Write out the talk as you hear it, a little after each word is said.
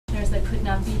that could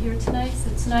not be here tonight. So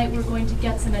tonight we're going to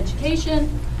get some education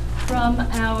from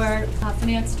our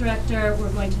finance director.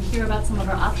 We're going to hear about some of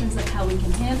our options of how we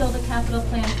can handle the capital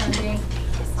plan funding,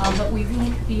 but we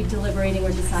won't be deliberating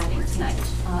or deciding tonight.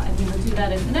 And we will do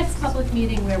that at the next public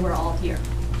meeting where we're all here.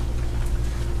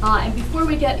 And before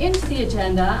we get into the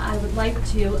agenda, I would like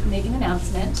to make an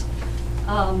announcement.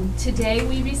 Today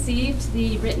we received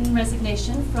the written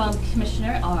resignation from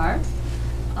Commissioner R.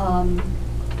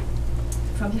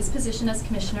 From his position as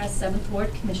Commissioner, as 7th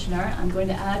Ward Commissioner. I'm going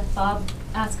to ask Bob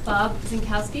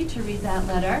Zinkowski to read that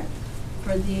letter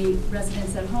for the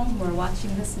residents at home who are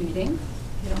watching this meeting.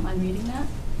 If you don't mind reading that.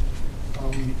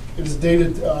 It is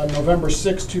dated November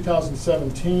 6,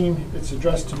 2017. It's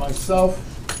addressed to myself,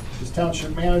 as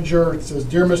Township Manager. It says,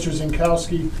 "Dear Mr.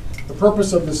 Zinkowski, the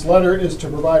purpose of this letter is to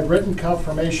provide written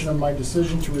confirmation of my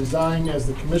decision to resign as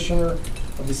the Commissioner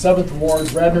of the 7th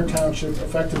Ward, Radnor Township,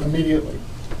 effective immediately.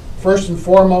 First and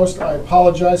foremost, I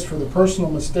apologize for the personal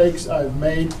mistakes I have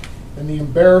made and the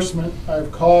embarrassment I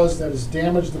have caused that has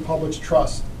damaged the public's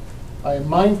trust. I am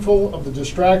mindful of the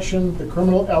distraction the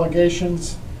criminal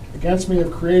allegations against me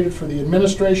have created for the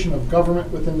administration of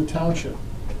government within the township.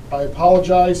 I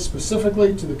apologize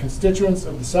specifically to the constituents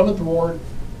of the 7th Ward,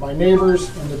 my neighbors,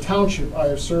 and the township I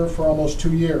have served for almost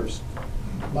 2 years.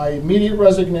 My immediate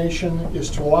resignation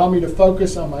is to allow me to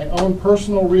focus on my own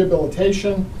personal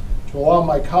rehabilitation, to allow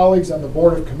my colleagues on the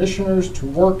Board of Commissioners to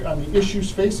work on the issues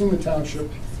facing the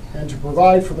township, and to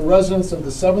provide for the residents of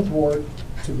the 7th Ward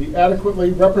to be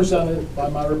adequately represented by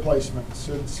my replacement.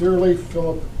 Sincerely,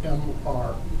 Philip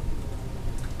M.R."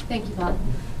 Thank you, Bob.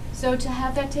 So to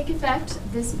have that take effect,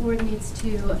 this board needs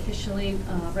to officially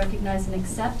recognize and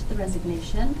accept the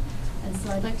resignation. And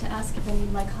so I'd like to ask if any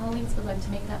of my colleagues would like to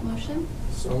make that motion.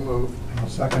 So moved. I'll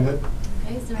second it.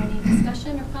 Okay, is there any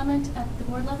discussion or comment at the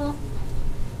board level?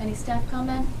 Any staff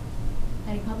comment?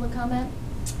 Any public comment?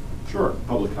 Sure,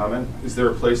 public comment. Is there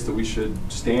a place that we should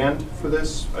stand for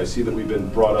this? I see that we've been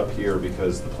brought up here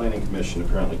because the Planning Commission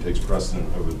apparently takes precedent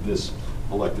over this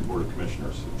elected Board of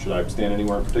Commissioners. Should I stand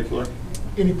anywhere in particular?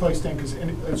 Any place, Dan, because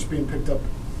it's being picked up.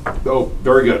 Oh,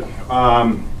 very good.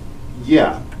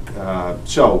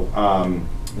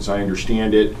 As I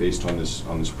understand it, based on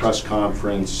this press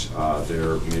conference,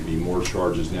 there may be more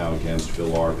charges now against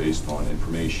Phil R. based on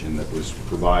information that was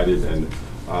provided, and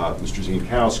Mr.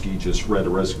 Zinkowski just read a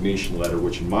resignation letter,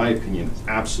 which in my opinion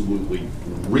absolutely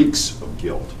reeks of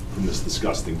guilt from this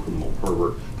disgusting criminal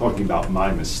pervert, talking about my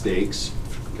mistakes.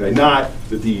 Okay, not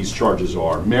that these charges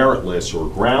are meritless or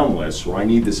groundless, or I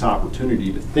need this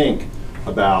opportunity to think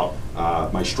about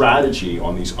my strategy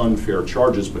on these unfair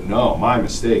charges, but no, my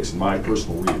mistakes and my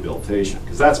personal rehabilitation,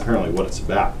 because that's apparently what it's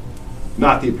about.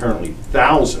 Not the apparently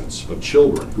thousands of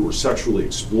children who were sexually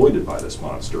exploited by this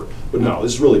monster, but no,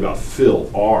 this is really about Phil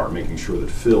R., making sure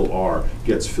that Phil R.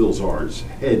 gets Phil R.'s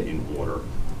head in order.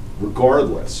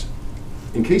 Regardless,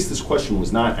 in case this question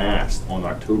was not asked on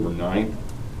October 9th,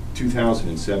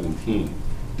 2017,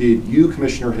 did you,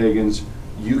 Commissioner Higgins,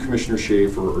 you, Commissioner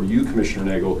Schaefer, or you, Commissioner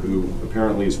Nagel, who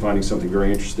apparently is finding something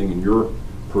very interesting in your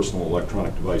personal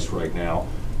electronic device right now,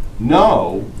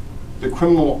 know that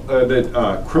Criminal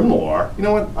R, you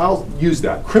know what, I'll use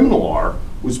that, Criminal R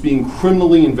was being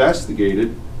criminally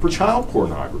investigated for child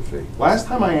pornography? Last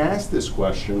time I asked this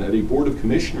question at a Board of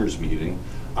Commissioners meeting,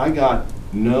 I got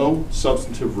no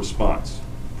substantive response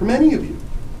from any of you.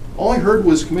 All I heard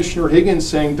was Commissioner Higgins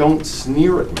saying, "Don't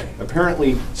sneer at me."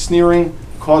 Apparently, sneering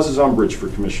causes umbrage for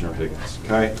Commissioner Higgins,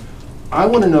 okay? I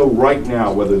want to know right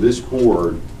now whether this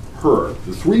board heard,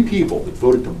 the 3 people that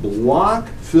voted to block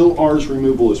Phil R.'s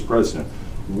removal as president,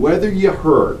 whether you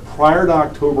heard prior to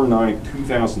October 9th,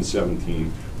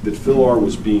 2017, that Phil R.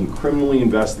 was being criminally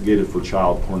investigated for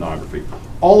child pornography.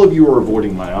 All of you are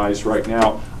avoiding my eyes right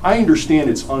now. I understand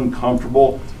it's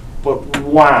uncomfortable, but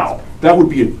wow, that would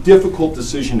be a difficult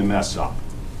decision to mess up.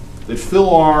 That Phil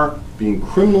R. being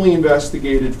criminally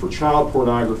investigated for child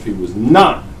pornography was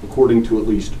not, according to at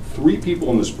least 3 people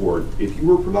on this board, if you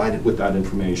were provided with that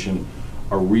information,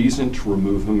 a reason to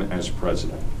remove him as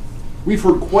president. We've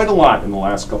heard quite a lot in the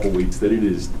last couple weeks that it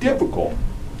is difficult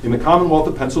in the Commonwealth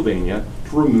of Pennsylvania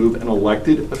to remove an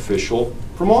elected official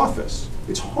from office.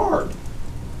 It's hard.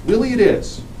 Really it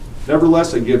is.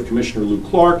 Nevertheless, I give Commissioner Lou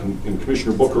Clark and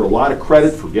Commissioner Booker a lot of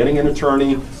credit for getting an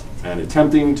attorney and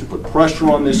attempting to put pressure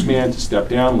on this man to step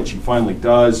down, which he finally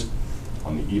does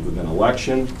on the eve of an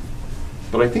election.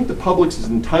 But I think the public is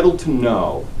entitled to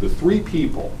know the 3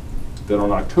 people that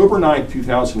on October 9th,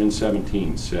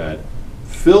 2017 said,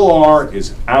 Phil R.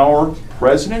 is our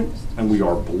president and we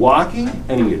are blocking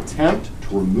any attempt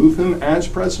to remove him as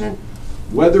president,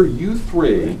 whether you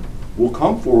 3 will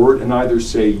come forward and either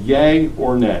say yay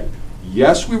or nay.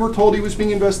 Yes, we were told he was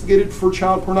being investigated for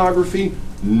child pornography.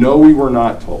 No, we were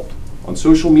not told. On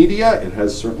social media, it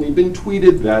has certainly been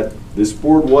tweeted that this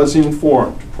board was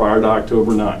informed prior to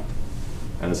October 9th.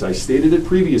 And as I stated at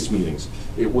previous meetings,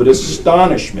 it would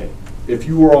astonish me if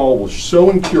you were all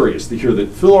so curious to hear that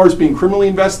Phil R. is being criminally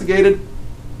investigated.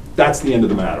 That's the end of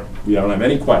the matter. We don't have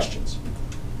any questions.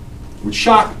 It would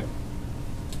shock me.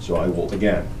 So I will,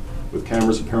 again, with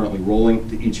cameras apparently rolling,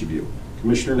 to each of you.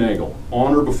 Commissioner Nagel,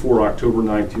 on or before October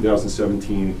 9,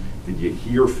 2017, did you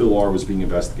hear Phil R. was being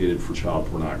investigated for child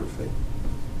pornography?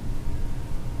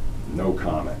 No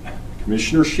comment.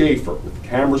 Commissioner Schaefer, with the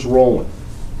cameras rolling,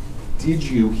 did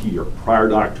you hear prior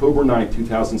to October 9,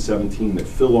 2017 that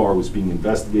Phil R. was being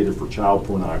investigated for child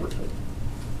pornography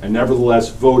and nevertheless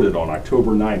voted on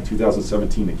October 9,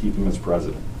 2017 to keep him as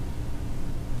president?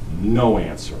 No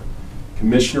answer.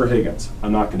 Commissioner Higgins,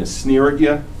 I'm not going to sneer at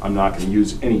you. I'm not going to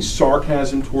use any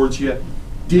sarcasm towards you.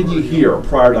 Did you hear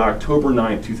prior to October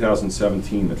 9,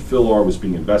 2017 that Phil R. was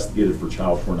being investigated for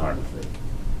child pornography?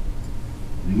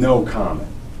 No comment.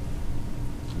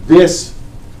 This,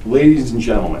 ladies and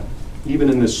gentlemen, even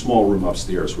in this small room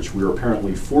upstairs, which we are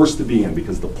apparently forced to be in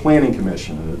because the Planning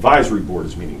Commission and Advisory Board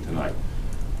is meeting tonight,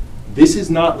 this is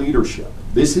not leadership.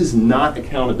 This is not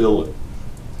accountability.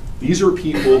 These are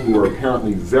people who are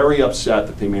apparently very upset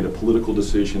that they made a political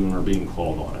decision and are being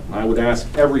called on it. And I would ask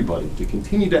everybody to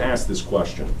continue to ask this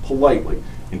question politely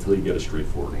until you get a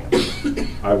straightforward answer.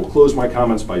 I will close my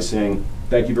comments by saying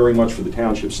thank you very much for the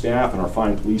township staff and our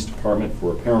fine police department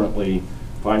for apparently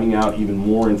finding out even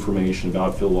more information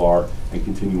about Phil R. and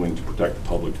continuing to protect the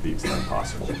public to the extent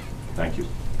possible. Thank you.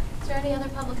 Is there any other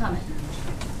public comment?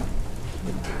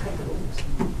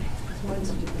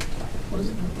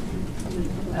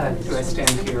 Do I stand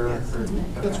here?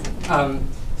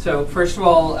 So first of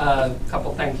all, a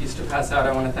couple thank yous to pass out.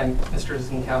 I want to thank Mr.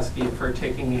 Zinkowski for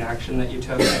taking the action that you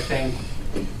took. I think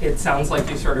it sounds like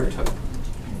you sort of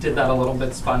did that a little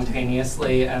bit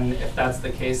spontaneously, and if that's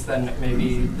the case, then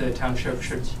maybe the township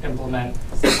should implement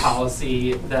a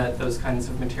policy that those kinds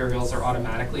of materials are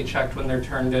automatically checked when they're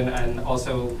turned in, and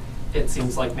also it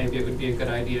seems like maybe it would be a good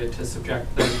idea to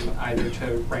subject them either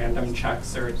to random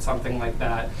checks or something like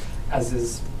that, as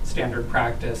is standard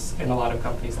practice in a lot of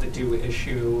companies that do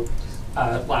issue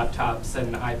laptops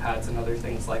and iPads and other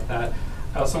things like that.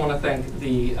 I also want to thank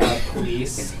the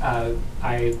police.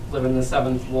 I live in the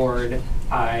 7th Ward.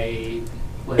 I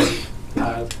live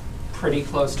pretty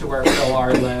close to where Phil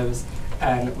R. lives,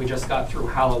 and we just got through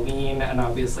Halloween, and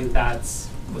obviously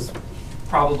was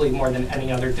probably more than any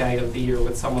other day of the year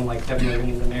with someone like him living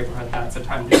in the neighborhood. That's a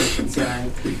time to be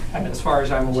concerned. And as far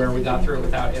as I'm aware, we got through it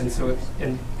without incident.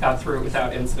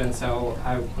 So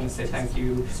I want to say thank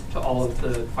you to all of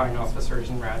the fine officers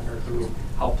in Radnor who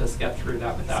helped us get through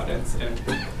that without incident.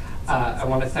 I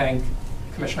want to thank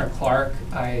Commissioner Clark.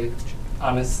 I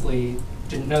honestly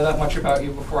didn't know that much about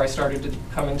you before I started to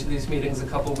come into these meetings a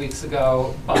couple weeks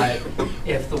ago, but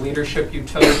if the leadership you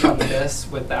took on this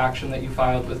with the action that you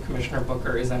filed with Commissioner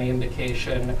Booker is any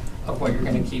indication of what you're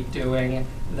going to keep doing,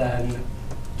 then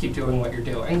keep doing what you're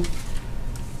doing.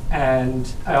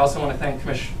 And I also want to thank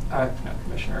Mr.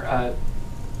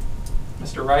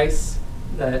 Rice,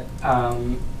 that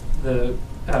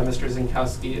Mr.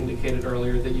 Zinkowski indicated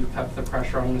earlier that you kept the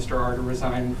pressure on Mr. R. to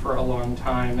resign for a long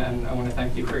time, and I want to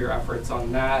thank you for your efforts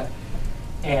on that.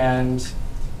 And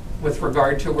with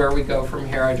regard to where we go from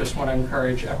here, I just want to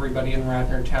encourage everybody in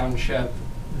Radnor Township,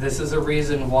 this is a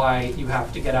reason why you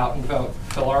have to get out and vote.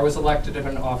 Phil R. was elected in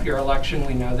an off-year election.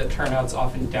 We know that turnout's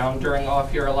often down during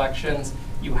off-year elections.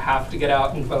 You have to get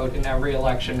out and vote in every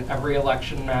election. Every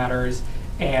election matters,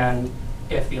 and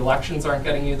if the elections aren't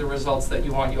getting you the results that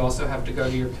you want, you also have to go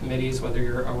to your committees, whether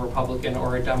you're a Republican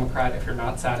or a Democrat, if you're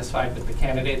not satisfied with the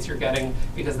candidates you're getting,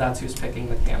 because that's who's picking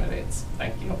the candidates.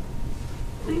 Thank you.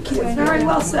 Thank you. Very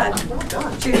well said.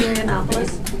 Judy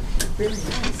Annapolis.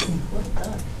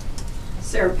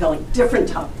 Sarah Pilling, different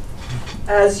topic.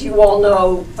 As you all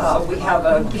know, we have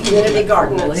a community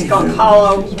garden at Skunk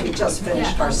Hollow. We just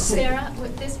finished our Sarah,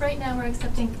 with this right now, we're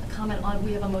accepting a comment on,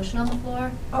 we have a motion on the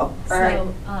floor. Oh, all right.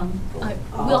 So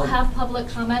we'll have public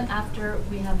comment after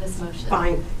we have this motion.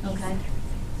 Fine. Okay.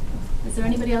 Is there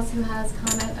anybody else who has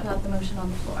comment about the motion on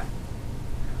the floor?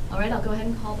 All right, I'll go ahead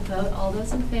and call the vote. All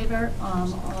those in favor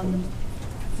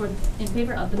in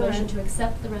favor of the motion to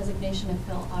accept the resignation of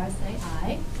Phil R. say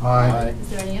aye. Aye. Is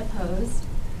there any opposed?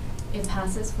 It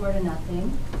passes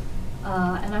 4-0.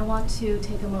 And I want to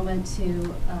take a moment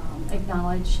to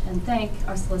acknowledge and thank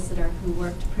our solicitor who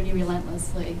worked pretty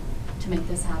relentlessly to make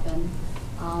this happen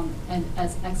and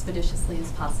as expeditiously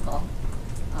as possible.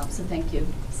 So thank you,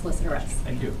 Solicitor Rice.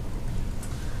 Thank you.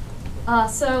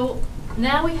 So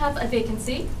now we have a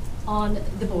vacancy on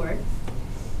the board,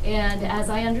 and as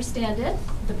I understand it,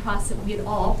 the process,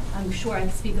 I'm sure I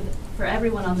speak for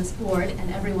everyone on this board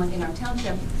and everyone in our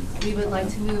township, we would like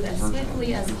to move as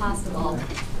swiftly as possible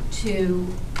to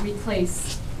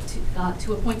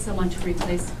appoint someone to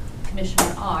replace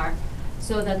Commissioner R,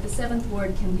 so that the 7th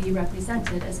Ward can be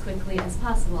represented as quickly as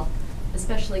possible,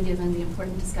 especially given the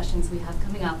important discussions we have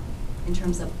coming up in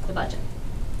terms of the budget.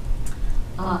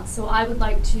 So I would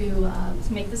like to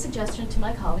make the suggestion to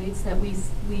my colleagues that we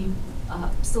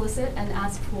solicit and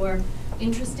ask for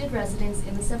interested residents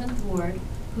in the 7th Ward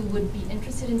who would be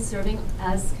interested in serving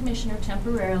as commissioner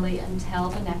temporarily until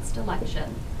the next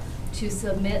election to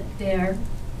submit their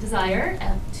desire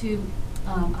to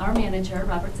our manager,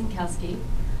 Robert Zinkowski,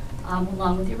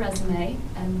 along with your resume,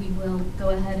 and we will go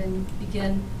ahead and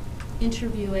begin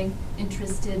interviewing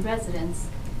interested residents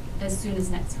as soon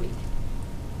as next week.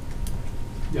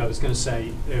 Yeah, I was going to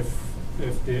say, if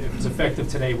it's effective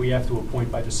today, we have to appoint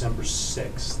by December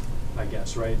 6th, I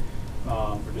guess, right?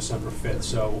 Or December 5th.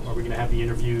 So are we going to have the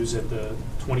interviews at the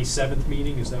 27th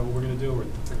meeting? Is that what we're going to do, or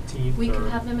the 13th? We can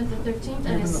have them at the 13th,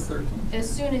 and as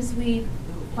soon as we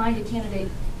find a candidate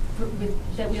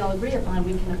that we all agree upon,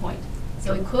 we can appoint.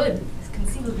 So it could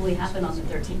conceivably happen on the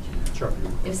 13th. Sure.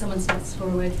 If someone steps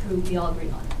forward who we all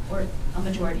agree on, or a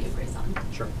majority agrees on.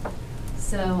 Sure.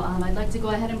 So I'd like to go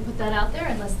ahead and put that out there,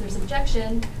 unless there's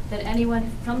objection, that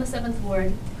anyone from the 7th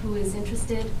Ward who is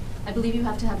interested, I believe you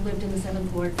have to have lived in the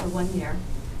 7th Ward for 1 year,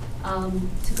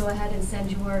 to go ahead and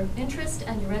send your interest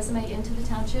and your resume into the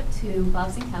township to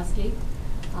Bob Zinkowski,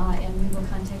 and we will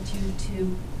contact you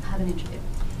to have an interview.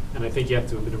 And I think you have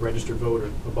to have been a registered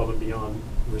voter above and beyond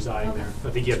residing there. I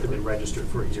think you have to have been registered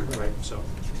for a year, right? So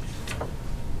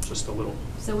just a little.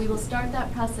 So we will start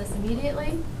that process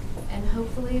immediately, and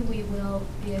hopefully we will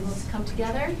be able to come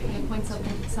together and appoint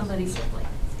somebody swiftly.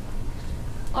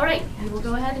 All right, we will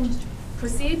go ahead and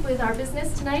proceed with our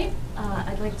business tonight.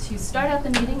 I'd like to start out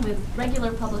the meeting with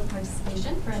regular public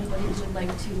participation for anybody who would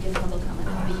like to give public comment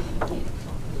at the beginning of the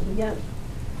meeting. Yeah.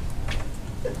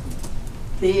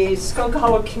 The Skunk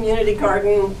Hollow Community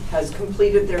Garden has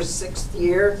completed their 6th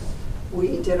year.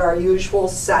 We did our usual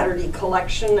Saturday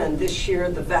collection, and this year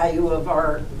the value of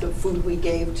the food we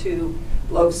gave to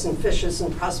Loaves and Fishes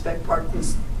in Prospect Park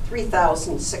was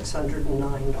 $3,609.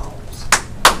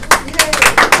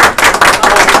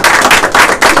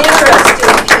 The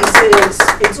interesting piece is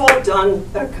it's all done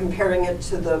comparing it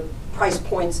to the price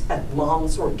points at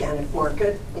Mom's Organic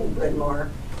Market in Radnor.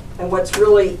 And what's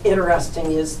really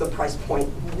interesting is the price point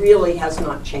really has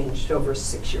not changed over a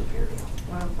 6-year period.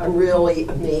 Wow. I'm really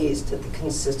amazed at the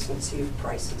consistency of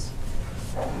prices.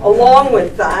 Along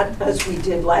with that, as we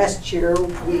did last year,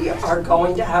 we are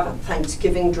going to have a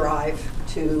Thanksgiving drive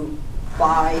to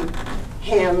buy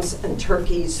hams and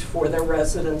turkeys for their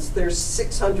residents. There's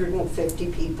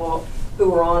 650 people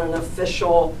who are on an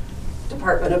official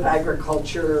Department of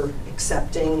Agriculture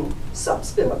accepting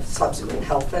subsequent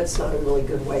health. That's not a really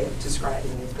good way of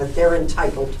describing it, but they're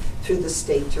entitled through the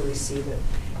state to receive it.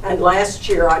 And last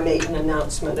year I made an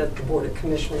announcement at the Board of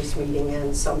Commissioners meeting,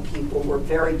 and some people were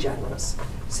very generous,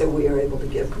 so we are able to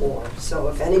give more. So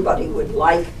if anybody would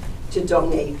like to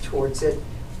donate towards it,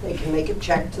 they can make a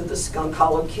check to the Skunk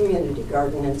Hollow Community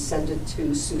Garden and send it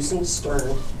to Susan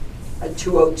Stern at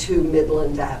 202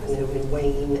 Midland Avenue in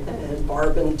Wayne, and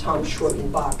Barb and Tom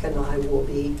Schroedenbach and I will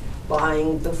be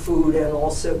buying the food and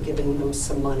also giving them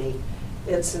some money.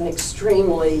 It's an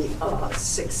extremely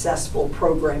successful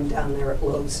program down there at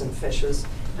Loaves and Fishes,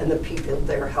 and the people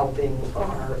they're helping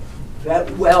are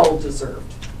well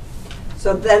deserved.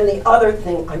 So then the other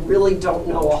thing I really don't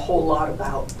know a whole lot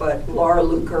about, but Laura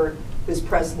Luker, who's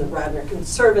president of Radnor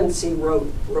Conservancy,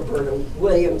 wrote Roberta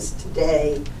Williams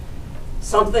today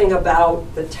something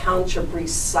about the township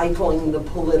recycling the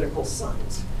political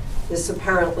signs. This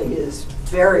apparently is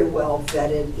very well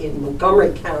vetted in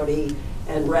Montgomery County,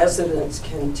 and residents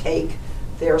can take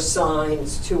their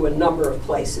signs to a number of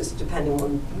places depending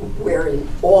on where in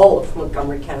all of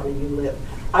Montgomery County you live.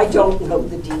 I don't know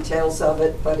the details of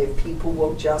it, but if people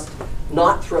will just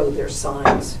not throw their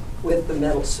signs with the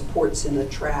metal supports in the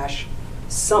trash,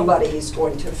 somebody is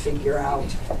going to figure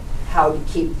out how to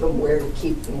keep them, where to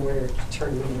keep them, where to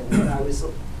turn them in. And I was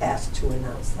asked to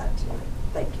announce that tonight.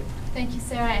 Thank you. Thank you,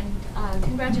 Sarah, and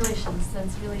congratulations.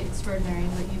 That's really extraordinary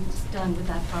what you've done with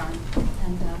that farm,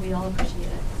 and we all appreciate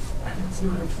it.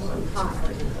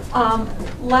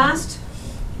 Last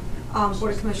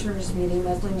Board of Commissioners meeting,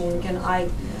 Leslie Morgan,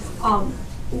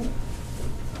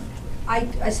 I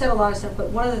I said a lot of stuff, but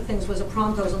one of the things was a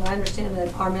promposal, and I understand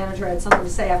that our manager had something to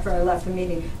say after I left the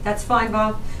meeting. That's fine,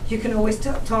 Bob. You can always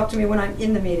talk to me when I'm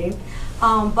in the meeting.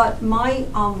 But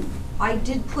I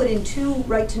did put in 2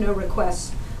 right-to-know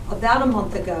requests about a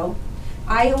month ago.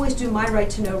 I always do my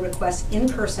right-to-know requests in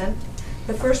person.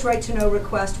 The first right-to-know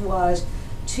request was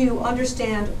to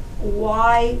understand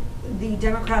why the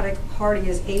Democratic Party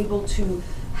is able to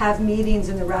have meetings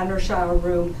in the Radnor shower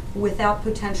room without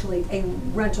potentially a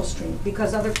rental stream,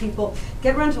 because other people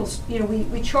get rentals,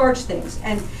 we charge things.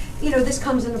 And, this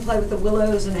comes into play with the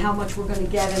Willows and how much we're gonna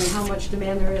get and how much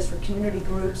demand there is for community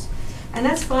groups. And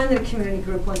that's fine that a community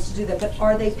group wants to do that, but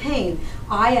are they paying?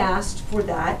 I asked for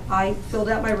that. I filled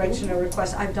out my right to know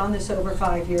request. I've done this over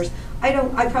 5 years.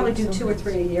 I probably do 2 or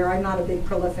 3 a year. I'm not a big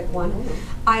prolific one.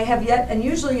 I have yet, and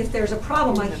usually if there's a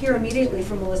problem, I hear immediately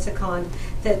from Melissa Kahn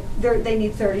that they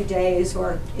need 30 days,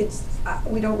 or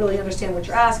we don't really understand what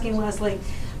you're asking, Leslie.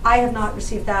 I have not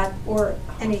received that or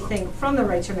anything from the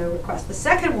right to know request. The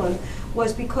second one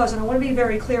was because, and I want to be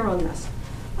very clear on this,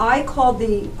 I called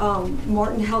the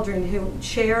Martin Heldren, who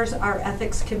chairs our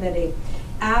ethics committee,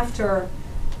 after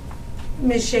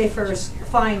Ms. Schaefer's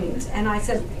findings, and I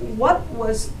said, what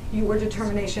was your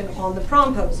determination on the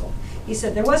promposal? He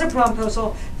said, there was a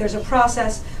promposal, there's a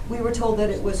process, we were told that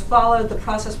it was followed, the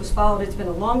process was followed, it's been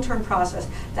a long-term process.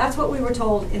 That's what we were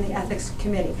told in the ethics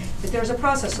committee, that there's a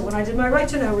process. So when I did my right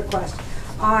to know request,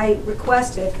 I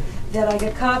requested that I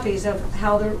get copies of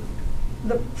how the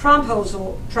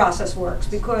promposal process works,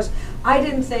 because I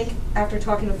didn't think, after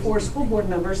talking to 4 school board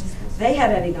members, they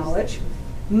had any knowledge.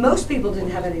 Most people didn't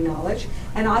have any knowledge,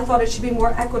 and I thought it should be more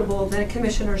equitable than a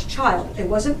commissioner's child. It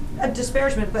wasn't a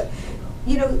disparagement, but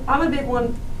I'm a big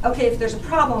one. Okay, if there's a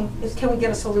problem, can we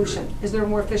get a solution? Is there a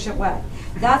more efficient way?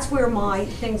 That's where my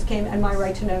things came and my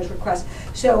right to know's request.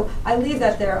 So I leave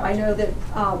that there. I know that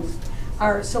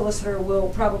our solicitor will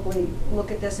probably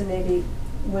look at this, and maybe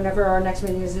whenever our next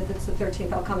meeting is, if it's the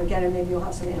 13th, I'll come again and maybe you'll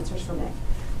have some answers for me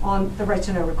on the right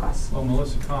to know requests. Well,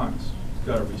 Melissa Kahn's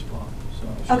got to respond.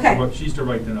 So she's the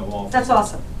right to know officer. That's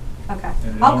awesome. Okay.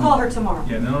 I'll call her tomorrow.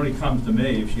 Yeah, and it only comes to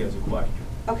me if she has a question.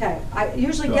 Okay. I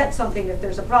usually get something if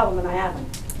there's a problem, and I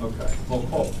haven't. Okay.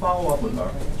 Well, follow up with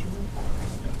her.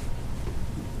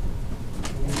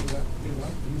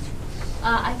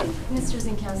 I think Mr.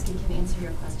 Zinkowski can answer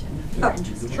your question if you're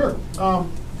interested. Sure.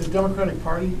 The Democratic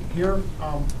Party here,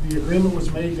 the agreement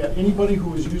was made that anybody who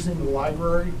was using the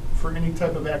library for any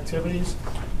type of activities,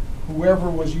 whoever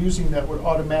was using that would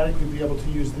automatically be able to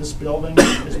use this building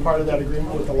as part of that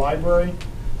agreement with the library.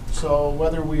 So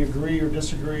whether we agree or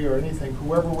disagree or anything,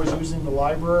 whoever was using the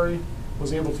library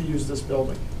was able to use this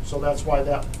building. So that's why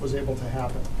that was able to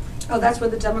happen. Oh, that's where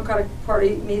the Democratic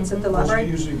Party meets at the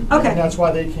library? Okay. And that's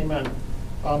why they came in.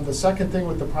 The second thing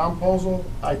with the promposal,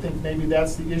 I think maybe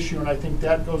that's the issue, and I think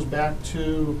that goes back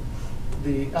to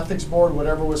the ethics board,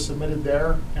 whatever was submitted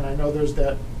there. And I know there's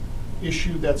that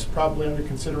issue that's probably under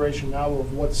consideration now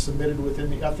of what's submitted within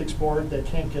the ethics board that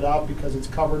can't get out because it's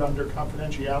covered under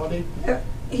confidentiality.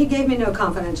 He gave me no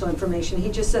confidential information. He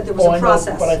just said there was a process.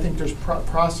 I know, but I think there's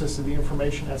process of the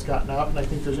information that's gotten out, and I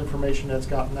think there's information that's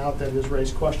gotten out that has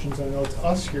raised questions. I know to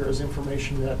us here is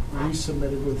information that we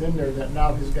submitted within there that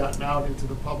now has gotten out into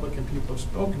the public and people have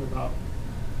spoken about.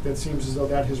 That seems as though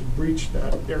that has breached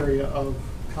that area of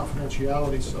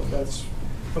confidentiality. So that's,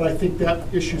 but I think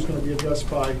that issue is going to be addressed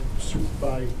by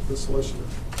the solicitor.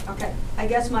 Okay. I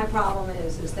guess my problem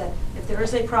is that if there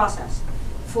is a process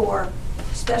for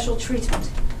special treatment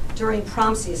during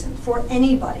prom season for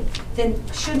anybody, then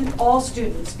shouldn't all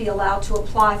students be allowed to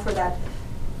apply for that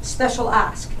special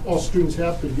ask? All students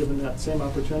have been given that same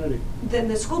opportunity. Then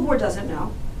the school board doesn't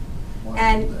know.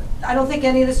 And I don't think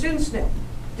any of the students knew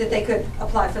that they could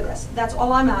apply for this. That's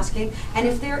all I'm asking. And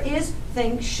if there is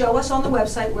things, show us on the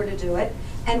website where to do it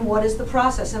and what is the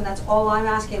process, and that's all I'm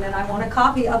asking. And I want a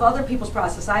copy of other people's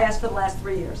process. I asked for the last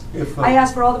 3 years. I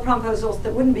asked for all the proposals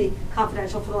that wouldn't be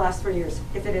confidential for the last 3 years,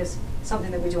 if it is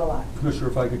something that we do a lot. Commissioner,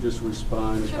 if I could just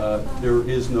respond. There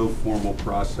is no formal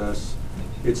process.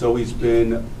 It's always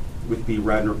been with the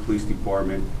Radnor Police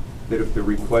Department that if the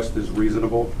request is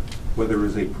reasonable, whether it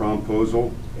is a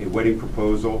promposal, a wedding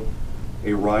proposal,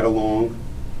 a ride-along,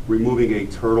 removing a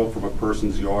turtle from a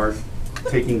person's yard,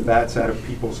 taking bats out of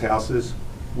people's houses,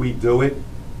 we do it.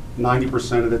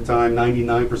 90% of the time,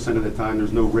 99% of the time,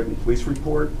 there's no written police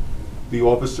report. The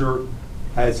officer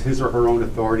has his or her own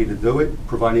authority to do it,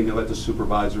 providing they let the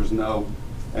supervisors know.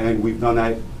 And we've done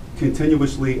that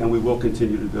continuously, and we will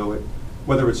continue to do it.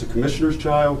 Whether it's a commissioner's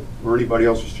child or anybody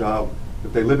else's child,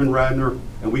 if they live in Radnor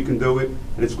and we can do it,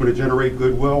 and it's going to generate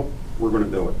goodwill, we're going to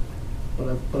do it.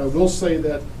 But I will say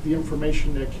that the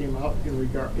information that came out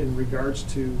in regards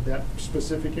to that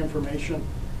specific information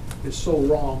is so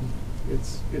wrong.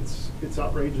 It's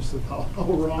outrageous of how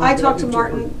wrong. I that talked to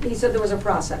interpret- Martin, he said there was a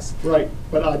process. Right,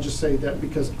 but I just say that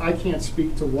because I can't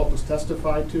speak to what was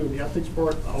testified to in the ethics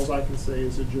board, all I can say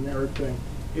is a generic thing.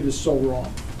 It is so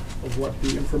wrong of what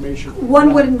the information.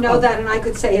 One wouldn't know that, and I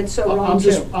could say it's so wrong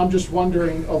too. I'm just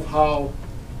wondering of how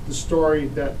the story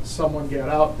that someone got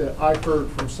out, that I heard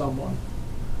from someone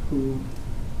who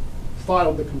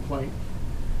filed the complaint,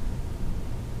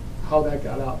 how that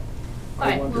got out. All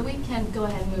right, well, we can go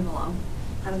ahead and move along.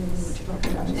 I don't even know what you're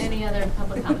talking about. Any other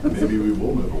public comments? Maybe we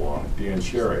will move along. Dan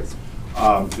Sherry.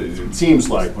 It seems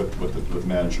like what the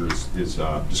manager is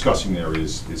discussing there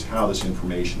is how this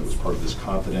information that was part of this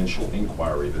confidential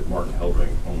inquiry that Martin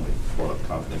Heldring only brought up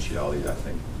confidentiality, I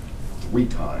think, 3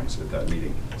 times at that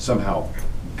meeting, somehow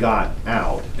got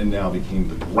out and now became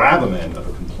the gravamen of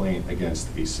a complaint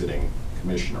against a sitting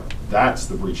commissioner. That's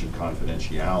the breach of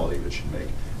confidentiality that should make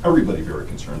everybody very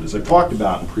concerned. As I've talked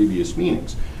about in previous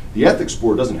meetings, the ethics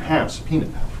board doesn't have subpoena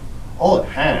power. All it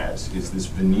has is this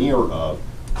veneer of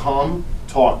come,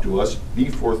 talk to us, be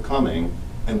forthcoming,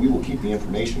 and we will keep the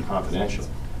information confidential.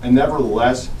 And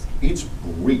nevertheless, it's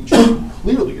breached.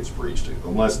 Clearly it's breached,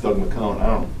 unless Doug McCone, I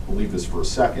don't believe this for a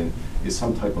second, is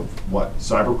some type of,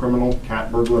 cyber criminal,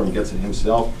 cat burglar, and gets it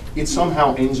himself. It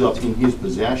somehow ends up in his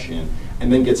possession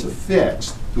and then gets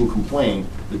affixed to a complaint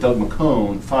that Doug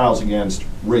McCone files against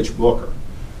Rich Booker.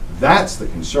 That's the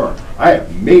concern. I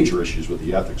have major issues with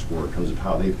the ethics board in terms of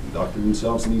how they've conducted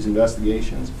themselves in these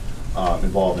investigations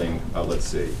involving,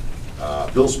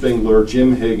 Bill Spingler,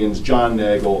 Jim Higgins, John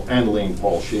Nagel, and Lane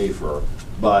Paul Schaefer.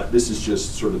 But this is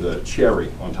just sort of the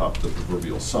cherry on top of the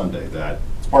proverbial sundae, that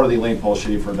it's part of the Elaine Paul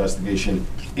Schaefer investigation.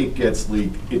 It gets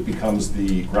leaked. It becomes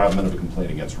the gravamen of a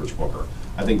complaint against Rich Booker.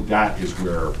 I think that is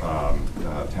where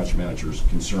Township Manager's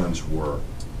concerns were.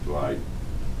 Do I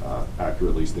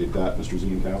accurately state that, Mr.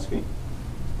 Zientowski?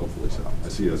 Hopefully so. I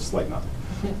see a slight nod.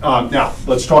 Now,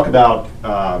 let's talk about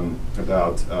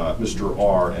Mr.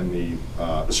 R. and the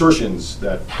assertions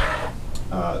that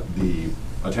the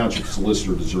township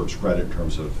solicitor deserves credit in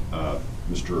terms of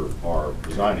Mr. R.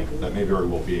 resigning. That may very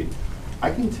well be.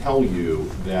 I can tell you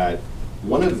that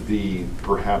one of the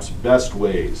perhaps best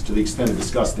ways, to the extent a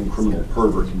disgusting criminal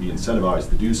pervert can be incentivized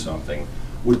to do something,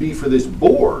 would be for this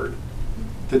board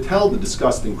to tell the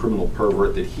disgusting criminal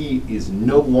pervert that he is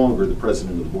no longer the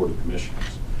president of the Board of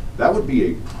Commissioners. That would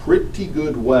be a pretty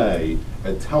good way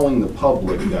at telling the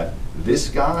public that this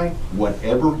guy,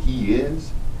 whatever he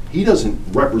is, he doesn't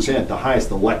represent the highest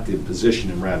elected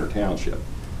position in Radnor Township.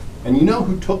 And you know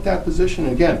who took that position?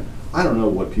 Again, I don't know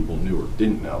what people knew or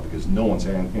didn't know because no one's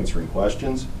answering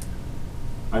questions.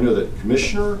 I know that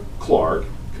Commissioner Clark,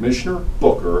 Commissioner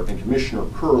Booker, and Commissioner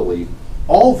Curley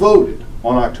all voted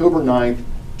on October 9th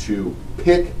to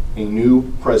pick a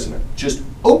new president. Just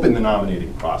open the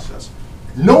nominating process.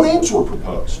 No names were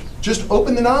proposed. Just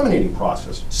open the nominating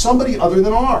process. Somebody other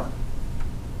than R.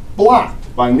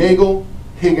 Blocked by Nagel,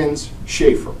 Higgins,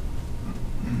 Schaefer.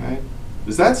 Okay?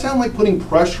 Does that sound like putting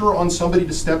pressure on somebody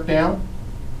to step down?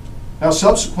 Now,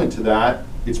 subsequent to that,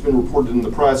 it's been reported in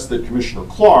the press that Commissioner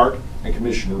Clark and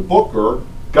Commissioner Booker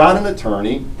got an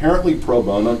attorney, apparently pro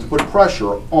bono, to put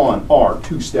pressure on R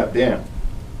to step down.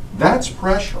 That's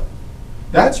pressure.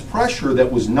 That's pressure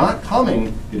that was not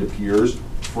coming, it appears,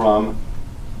 from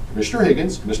Commissioner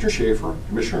Higgins, Commissioner Schaefer,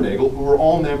 Commissioner Nagel, who are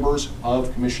all members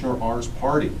of Commissioner R's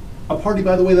party. A party,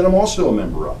 by the way, that I'm also a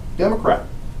member of, Democrat.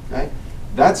 Okay?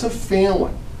 That's a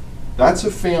failing. That's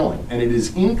a failing, and it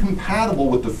is incompatible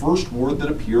with the first word that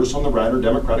appears on the Radnor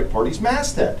Democratic Party's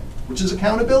masthead, which is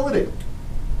accountability.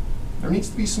 There needs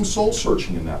to be some soul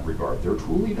searching in that regard. There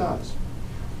truly does.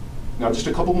 Now, just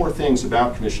a couple more things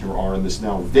about Commissioner R and this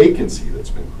now vacancy that's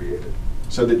been created.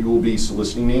 Said that you will be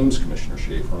soliciting names, Commissioner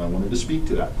Schaefer, and I wanted to speak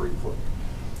to that briefly.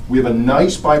 We have a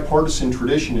nice bipartisan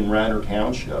tradition in Radnor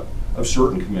Township of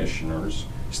certain commissioners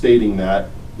stating that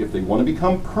if they want to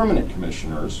become permanent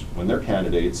commissioners when they're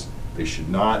candidates, they should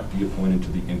not be appointed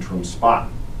to the interim spot.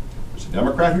 There's a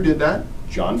Democrat who did that,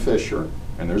 John Fisher,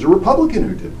 and there's a Republican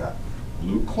who did that,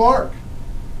 Luke Clark.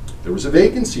 There was a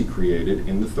vacancy created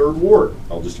in the 3rd Ward.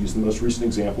 I'll just use the most recent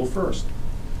example first.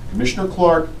 Commissioner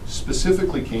Clark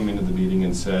specifically came into the meeting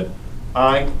and said,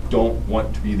 I don't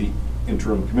want to be the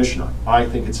interim commissioner. I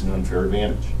think it's an unfair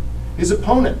advantage. His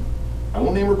opponent, I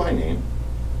won't name her by name,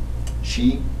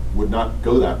 she would not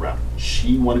go that route.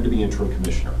 She wanted to be interim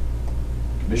commissioner.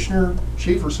 Commissioner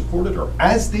Schaefer supported her,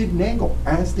 as did Nagel,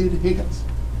 as did Higgins.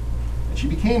 And she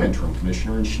became interim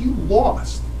commissioner, and she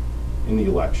lost in the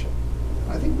election.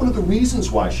 I think one of the reasons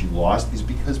why she lost is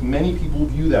because many people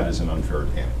view that as an unfair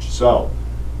advantage. So,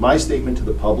 my statement to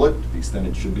the public, to the extent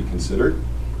it should be considered,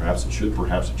 perhaps it should,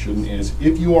 perhaps it shouldn't, is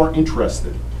if you are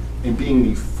interested in being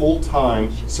the full-time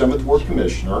 7th Ward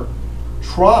Commissioner,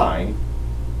 try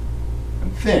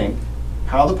and think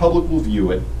how the public will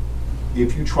view it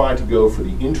if you try to go for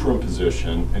the interim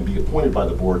position and be appointed by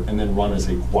the board and then run as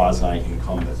a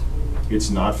quasi-incumbent. It's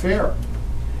not fair.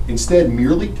 Instead,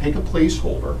 merely take a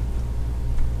placeholder,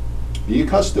 be a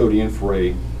custodian for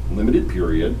a limited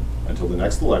period until the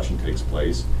next election takes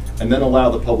place, and then allow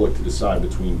the public to decide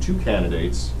between two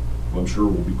candidates who I'm sure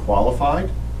will be qualified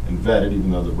and vetted,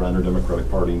 even though the Radnor Democratic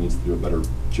Party needs to do a better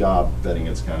job vetting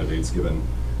its candidates, given,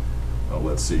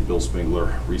 let's see, Bill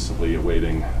Spengler recently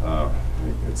awaiting,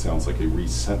 it sounds like a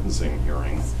resentencing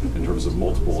hearing in terms of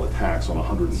multiple attacks on a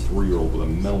 103-year-old with a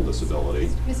mental disability.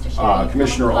 Mr. Chair,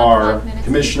 Commissioner you R, have 5 minutes.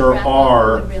 Commissioner Wrap up.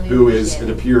 R, I would really who is, appreciate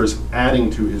it appears,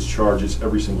 adding to his charges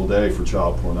every single day for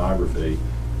child pornography,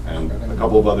 and a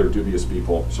couple of other dubious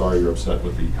people. Sorry you're upset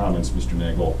with the comments, Mr.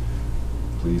 Nagel.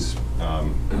 Please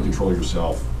control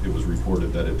yourself. It was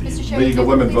reported that at the Mr. Chair, League of you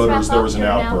Women please Voters, wrap there up. was an You're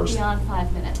now outburst. beyond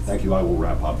 5 minutes. Thank you, I will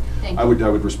wrap up. Thank I you.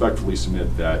 would respectfully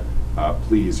submit that,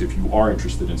 please, if you are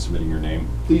interested in submitting your name,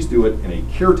 please do it in a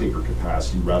caretaker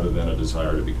capacity rather than a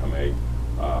desire to become a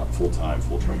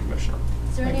full-term commissioner.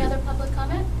 Is there Thank any you. other public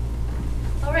comment?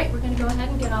 All right, we're going to go ahead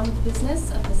and get on with the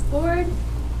business of this board.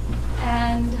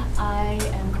 And I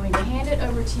am going to hand it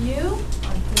over to you,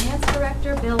 our Finance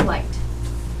Director, Bill White.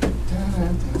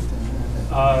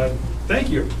 Thank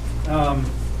you.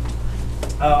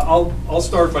 I'll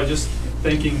start by just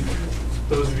thanking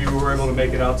those of you who were able to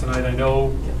make it out tonight. I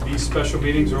know these special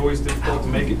meetings are always difficult to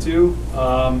make it to.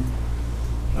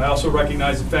 I also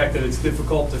recognize the fact that it's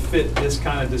difficult to fit this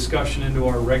kind of discussion into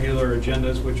our regular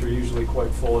agendas, which are usually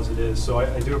quite full as it is. So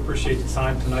I do appreciate the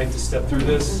time tonight to step through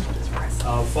this.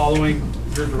 Following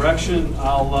your direction,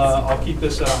 I'll keep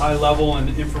this at a high level and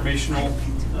informational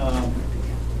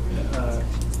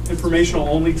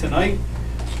only tonight.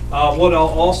 What I'll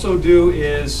also do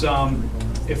is,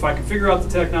 if I can figure out the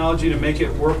technology to make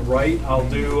it work right, I'll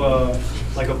do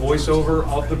like a voiceover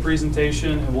of the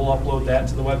presentation, and we'll upload that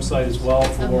to the website as well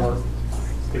for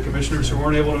the commissioners who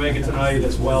weren't able to make it tonight,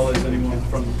 as well as anyone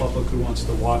from the public who wants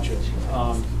to watch it.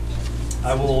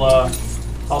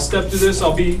 I'll step through this.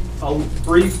 I'll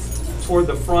brief toward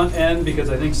the front end because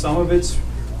I think some of it's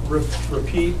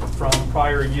repeat from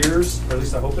prior years, or at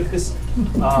least I hope it is.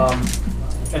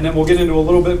 And then we'll get into a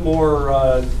little bit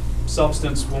more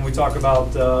substance when we talk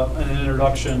about an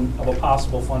introduction of a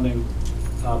possible funding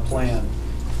plan.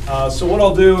 So what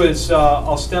I'll do is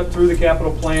I'll step through the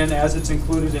capital plan as it's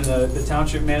included in the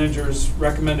Township Manager's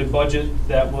recommended budget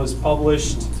that was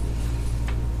published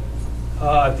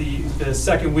the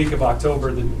second week of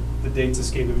October. The date's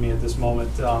escaping me at this moment,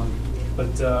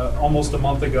 but almost a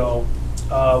month ago.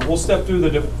 We'll step through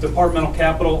the departmental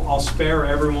capital. I'll spare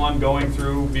everyone going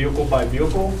through vehicle by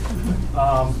vehicle,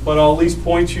 but I'll at least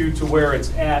point you to where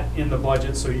it's at in the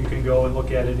budget so you can go and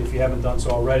look at it if you haven't done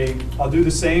so already. I'll do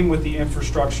the same with the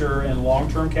infrastructure and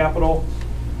long-term capital,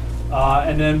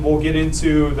 and then we'll get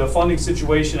into the funding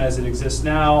situation as it exists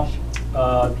now,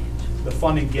 the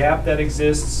funding gap that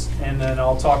exists, and then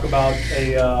I'll talk about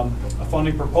a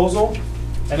funding proposal,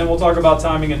 and then we'll talk about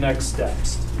timing and next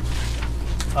steps.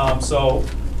 So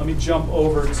let me jump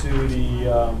over to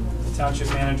the Township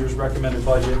Manager's recommended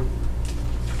budget.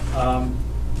 I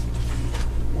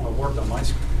worked on my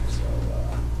screen, so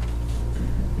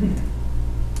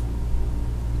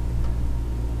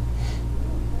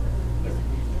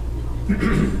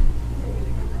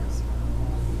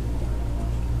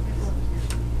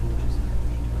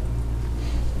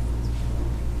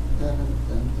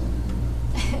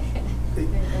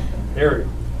there we go.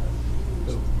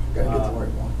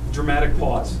 Dramatic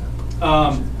pause.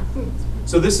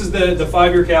 So this is the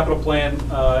 5-year capital plan.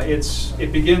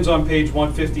 It begins on page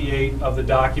 158 of the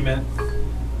document.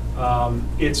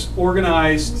 It's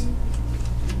organized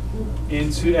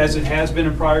into, as it has been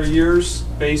in prior years,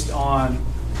 based on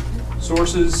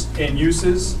sources and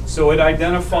uses. So it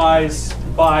identifies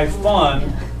by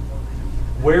fund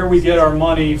where we get our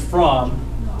money from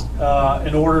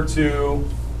in order to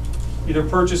either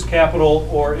purchase capital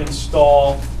or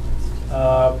install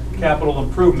capital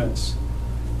improvements.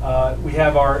 We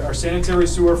have our sanitary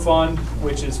sewer fund,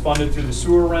 which is funded through the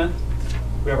sewer rent.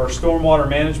 We have our stormwater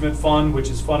management fund, which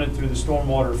is funded through the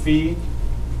stormwater fee.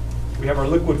 We have our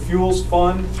liquid fuels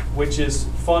fund, which is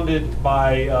funded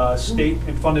by state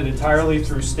and funded entirely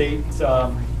through state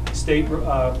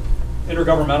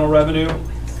intergovernmental revenue.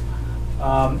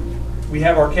 We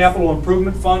have our capital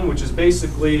improvement fund, which is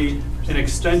basically an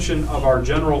extension of our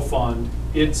general fund.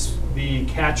 It's the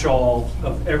catch-all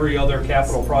of every other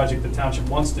capital project the township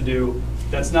wants to do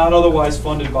that's not otherwise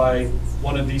funded by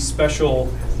one of these special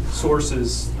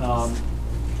sources.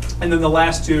 And then the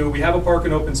last two, we have a park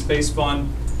and open space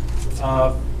fund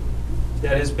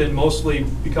that has been mostly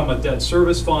become a debt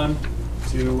service fund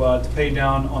to pay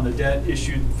down on the debt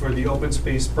issued for the open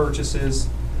space purchases.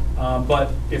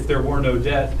 But if there were no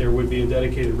debt, there would be a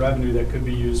dedicated revenue that could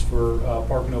be used for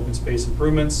park and open space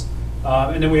improvements.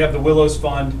 And then we have the Willows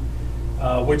Fund,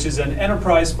 which is an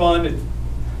enterprise fund.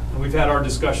 We've had our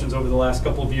discussions over the last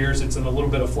couple of years. It's in a little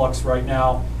bit of flux right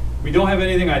now. We don't have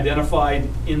anything identified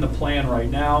in the plan right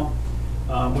now,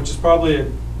 which is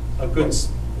probably a good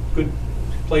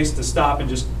place to stop and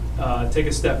just take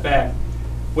a step back.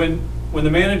 When the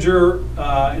manager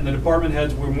and the department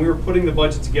heads, when we were putting the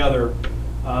budget together,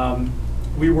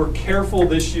 we were careful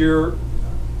this year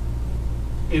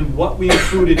in what we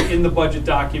included in the budget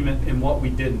document and what we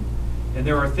didn't. And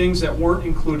there are things that weren't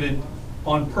included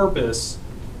on purpose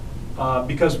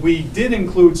because we did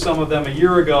include some of them a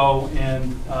year ago,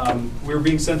 and we were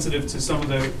being sensitive to some of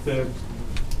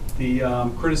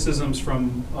the criticisms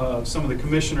from some of the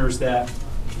commissioners that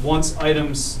once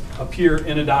items appear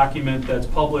in a document that's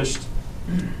published,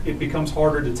 it becomes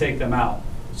harder to take them out.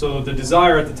 So the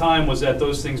desire at the time was that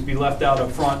those things be left out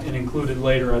up front and included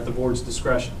later at the board's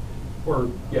discretion, or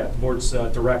the board's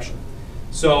direction.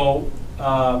 So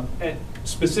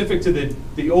specific to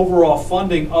the overall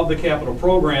funding of the capital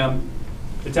program,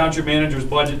 the township manager's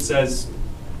budget says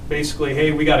basically,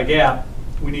 hey, we got a gap,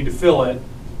 we need to fill it.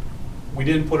 We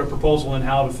didn't put a proposal in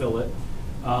how to fill it.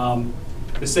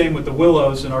 The same with the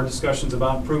Willows in our discussions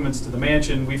about improvements to the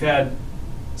mansion. We've had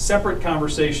separate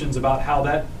conversations about how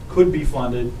that could be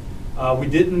funded. We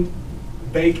didn't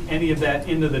bake any of that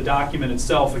into the document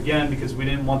itself, again, because we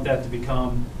didn't want that to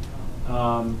become,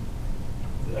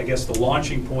 I guess, the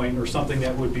launching point or something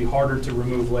that would be harder to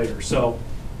remove later. So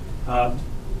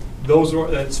those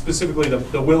are, specifically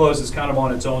the Willows is kind of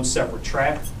on its own separate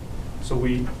track. So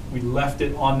we left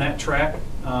it on that track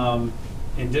and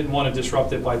didn't want to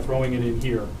disrupt it by throwing it in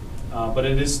here. But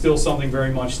it is still something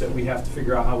very much that we have to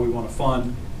figure out how we want to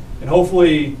fund. And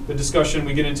hopefully the discussion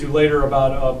we get into later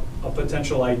about a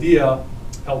potential idea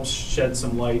helps shed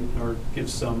some light or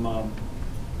gives some,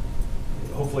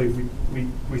 hopefully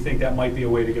we think that might be a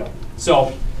way to go.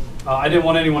 So I didn't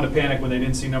want anyone to panic when they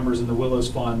didn't see numbers in the Willows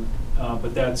Fund,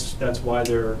 but that's why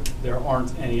there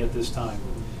aren't any at this time.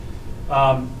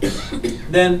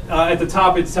 Then at the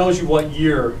top it tells you what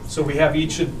year. So we have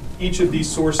each of these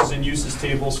sources and uses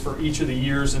tables for each of the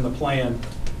years in the plan.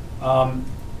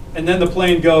 And then the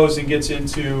plan goes and gets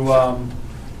into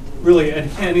really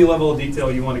at any level of detail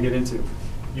you want to get into.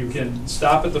 You can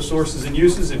stop at the sources and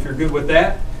uses if you're good with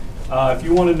that. If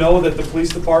you want to know that the police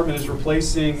department is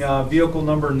replacing vehicle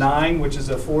number 9, which is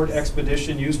a Ford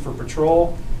Expedition used for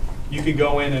patrol, you can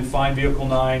go in and find vehicle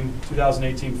 9,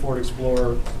 2018 Ford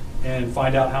Explorer, and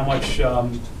find out how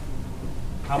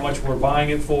much we're buying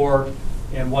it for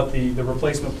and what the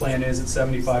replacement plan is at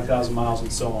 75,000 miles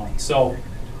and so on. So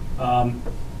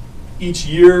each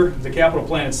year, the capital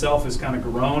plan itself is kind of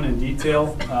grown in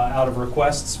detail out of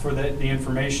requests for the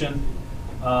information.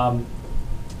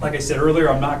 Like I said earlier,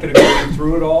 I'm not going to go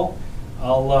through it all.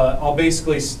 I'll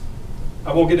basically,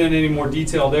 I won't get into any more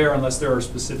detail there unless there are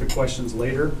specific questions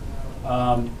later.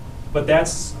 But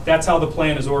that's how the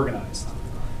plan is organized.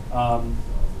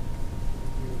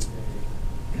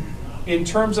 In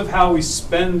terms of how we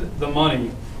spend the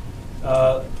money,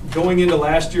 going into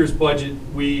last year's budget,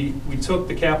 we took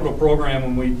the capital program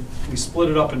and we split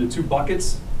it up into 2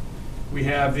 buckets. We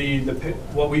have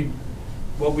what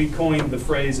we coined the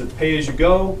phrase of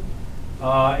pay-as-you-go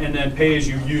and then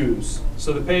pay-as-you-use.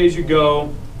 So the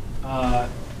pay-as-you-go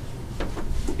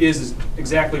is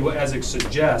exactly what, as it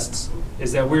suggests,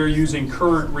 is that we're using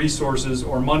current resources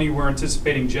or money we're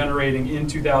anticipating generating in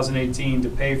 2018 to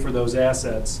pay for those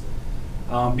assets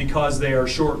because they are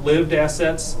short-lived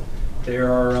assets. They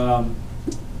are,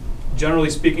 generally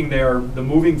speaking, they are the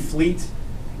moving fleet,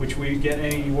 which we get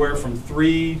anywhere from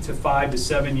 3 to 5 to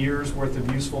 7 years worth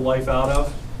of useful life out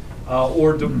of,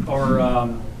 or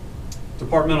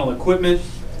departmental equipment,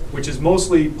 which is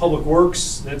mostly public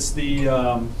works. That's the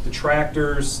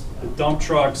tractors, the dump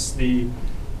trucks, the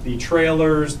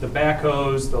trailers, the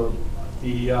backhoes,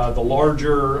 the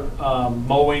larger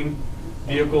mowing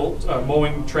vehicles,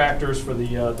 mowing tractors for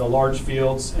the large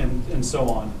fields, and so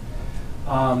on,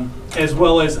 as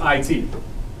well as IT.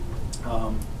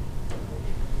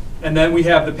 And then we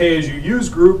have the pay-as-you-use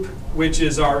group, which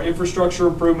is our infrastructure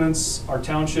improvements, our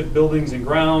township buildings and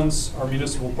grounds, our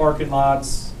municipal parking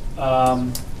lots,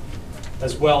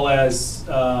 as well as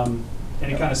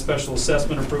any kind of special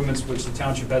assessment improvements, which the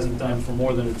township hasn't done for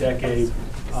more than a decade,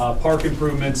 park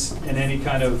improvements, and any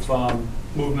kind of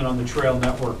movement on the trail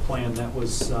network plan that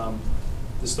was,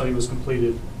 the study was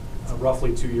completed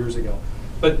roughly 2 years ago.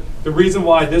 But the reason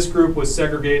why this group was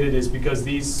segregated is because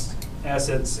these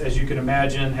assets, as you can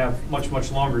imagine, have much,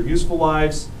 much longer useful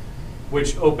lives,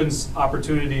 which opens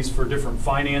opportunities for different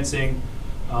financing.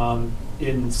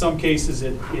 In some cases,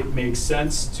 it makes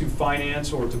sense to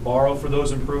finance or to borrow for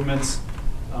those improvements.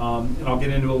 And I'll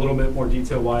get into a little bit more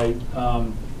detail why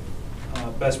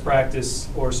best practice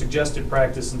or suggested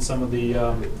practice in some of the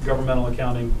governmental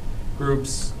accounting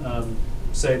groups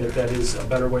say that that is a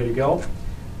better way to go,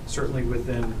 certainly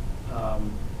within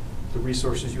the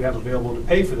resources you have available to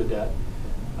pay for the debt.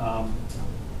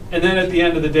 And then at the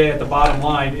end of the day, at the bottom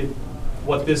line,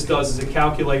 what this does is it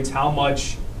calculates how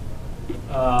much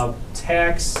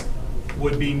tax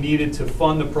would be needed to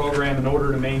fund the program in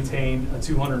order to maintain a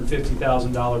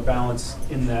 $250,000 balance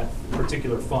in that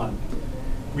particular fund.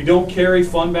 We don't carry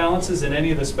fund balances in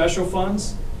any of the special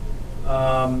funds.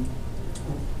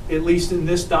 At least in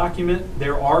this document,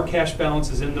 there are cash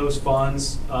balances in those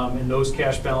funds, and those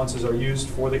cash balances are used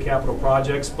for the capital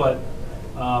projects. But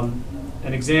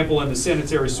an example in the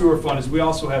sanitary sewer fund is we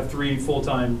also have 3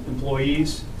 full-time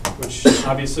employees, which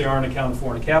obviously aren't accounted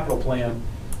for in a capital plan.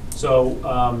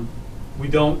 So we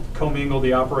don't commingle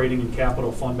the operating and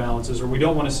capital fund balances, or we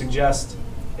don't want to suggest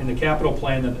in the capital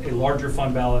plan that a larger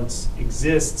fund balance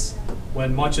exists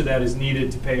when much of that is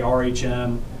needed to pay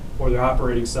RHM or the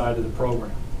operating side of the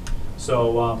program.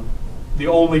 So the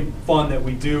only fund that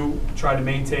we do try to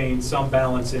maintain some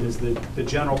balance in is the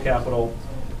general capital,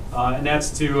 and that's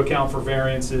to account for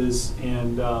variances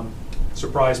and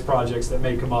surprise projects that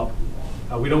may come up.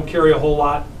 We don't carry a whole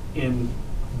lot in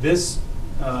this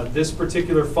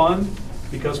particular fund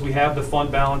because we have the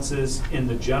fund balances in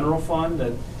the general fund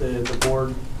that the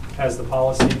board has the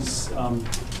policies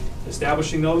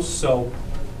establishing those. So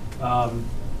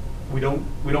we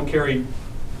don't carry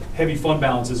heavy fund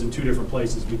balances in 2 different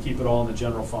places. We keep it all in the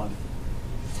general fund.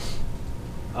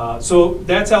 So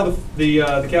that's how the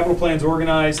capital plan is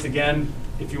organized. Again,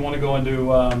 if you want to go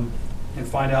into and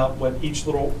find out what each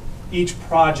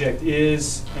project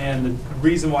is and the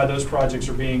reason why those projects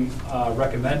are being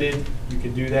recommended, you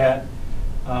can do that.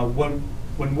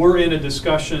 When we're in a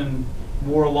discussion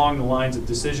more along the lines of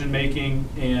decision making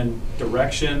and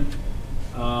direction,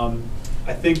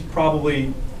 I think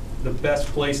probably the best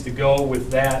place to go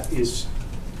with that is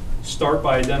start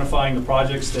by identifying the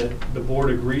projects that the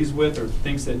board agrees with or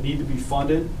thinks that need to be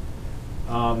funded,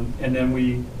 and then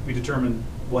we determine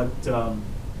what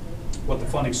the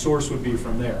funding source would be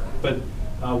from there. But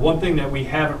one thing that we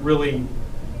haven't really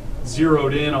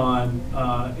zeroed in on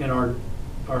in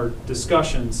our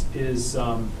discussions is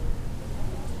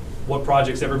what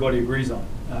projects everybody agrees on.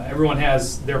 Everyone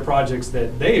has their projects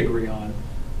that they agree on,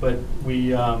 but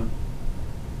we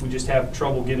just have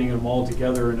trouble getting them all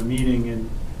together in a meeting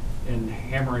and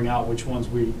hammering out which ones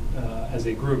we, as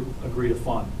a group, agree to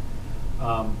fund.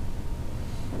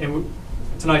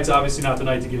 Tonight's obviously not the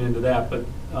night to get into that, but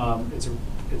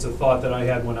it's a thought that I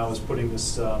had when I was putting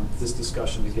this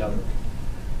discussion together.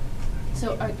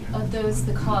 So are those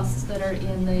the costs that are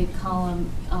in the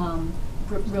column,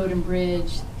 road and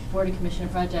bridge, Board of Commissioner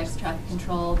projects, traffic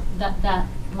control, that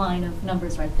line of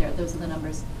numbers right there, those are the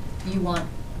numbers you want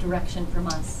direction from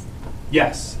us?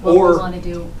 Yes. What we want to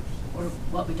do or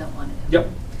what we don't want to do?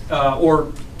 Yep.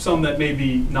 Or some that may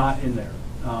be not in there.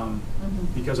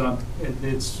 Because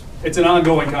it's an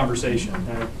ongoing conversation.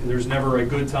 There's never a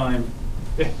good time.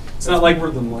 It's not like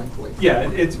more than likely.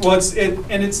 Yeah, it's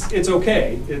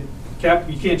okay.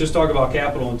 You can't just talk about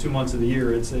capital in 2 months of the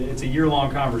year. It's a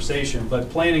year-long conversation. But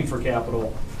planning for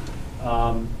capital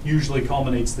usually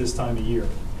culminates this time of year.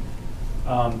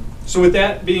 So with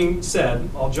that being said,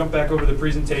 I'll jump back over to the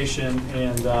presentation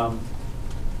and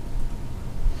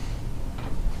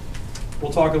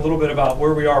we'll talk a little bit about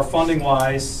where we are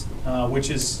funding-wise, which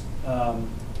is, come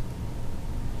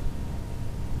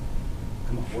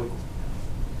on, work.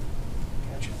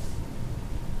 Gotcha.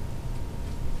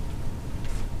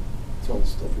 So I'll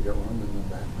still forget where I'm in the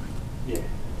back. Yeah,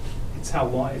 it's how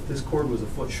long, if this cord was a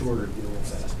foot shorter, it'd be a little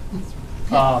fast.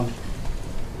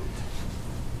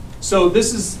 So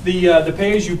this is the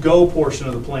pay-as-you-go portion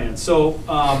of the plan. So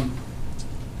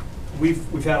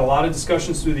we've had a lot of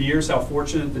discussions through the years how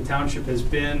fortunate the township has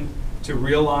been to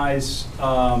realize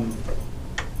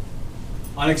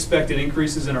unexpected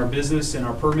increases in our business and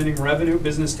our permitting revenue,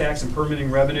 business tax and permitting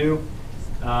revenue.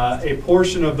 A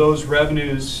portion of those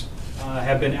revenues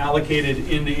have been allocated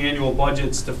in the annual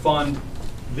budgets to fund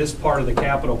this part of the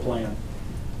capital plan.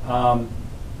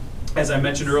 As I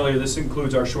mentioned earlier, this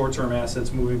includes our short-term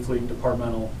assets, moving fleet,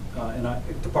 departmental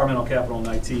capital, and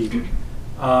IT.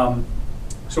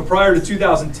 So prior to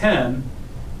 2010,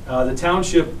 the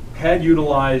township had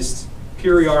utilized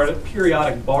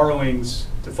periodic borrowings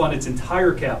to fund its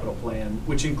entire capital plan,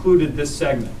 which included this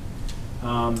segment.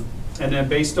 And then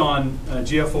based on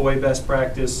GFOA best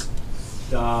practice,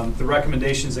 the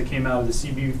recommendations that came out of the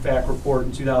CBFAC report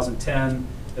in 2010,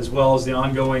 as well as the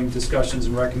ongoing discussions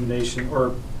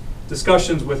and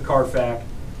discussions with CARFAC,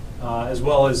 as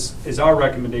well as our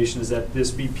recommendation is that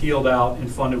this be peeled out and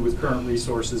funded with current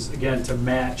resources, again, to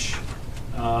match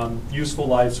useful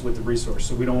lives with the resource.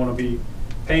 So we don't want to be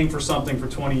paying for something for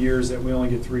 20 years that we only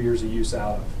get 3 years of use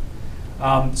out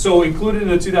of. So included in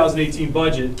the 2018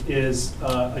 budget is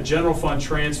a general fund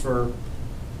transfer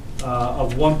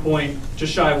of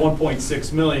just shy of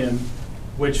 1.6 million,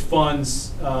 which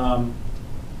funds,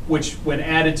 which when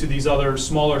added to these other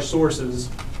smaller sources,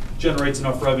 generates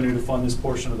enough revenue to fund this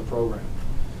portion of the program.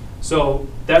 So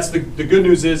that's the good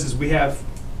news is we have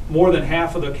more than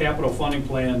half of the capital funding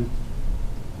plan.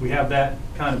 We have that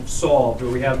kind of solved, or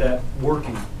we have that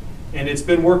working. And it's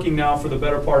been working now for the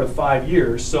better part of 5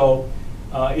 years. So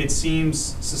it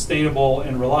seems sustainable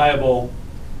and reliable,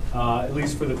 at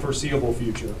least for the foreseeable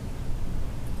future.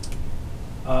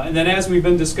 And then as we've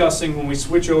been discussing, when we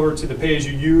switch over to the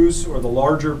pay-as-you-use, or the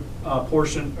larger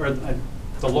portion, or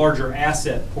the larger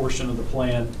asset portion of the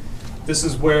plan, this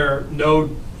is where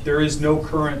there is no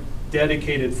current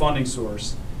dedicated funding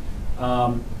source.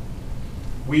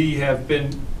 We have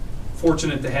been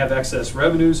fortunate to have excess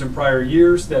revenues in prior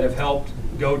years that have helped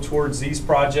go towards these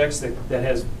projects that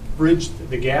has bridged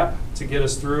the gap to get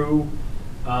us through.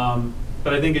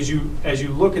 But I think as you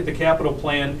look at the capital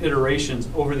plan iterations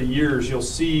over the years, you'll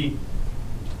see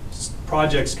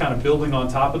projects kind of building on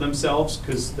top of themselves,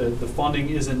 because the funding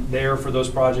isn't there for those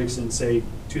projects in, say,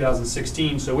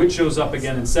 2016. So it shows up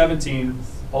again in 17,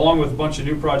 along with a bunch of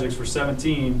new projects for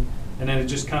 17, and then it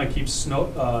just kind of keeps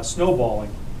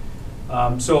snowballing.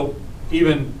 So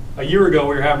even a year ago,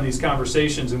 we were having these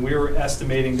conversations, and we were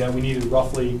estimating that we needed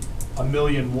roughly $1.1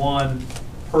 million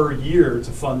per year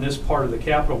to fund this part of the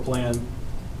capital plan.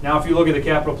 Now, if you look at the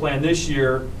capital plan this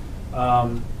year,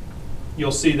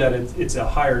 you'll see that it's a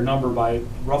higher number by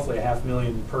roughly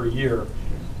 $500,000 per year.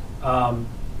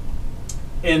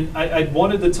 And I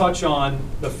wanted to touch on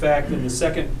the fact in the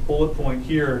second bullet point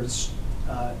here,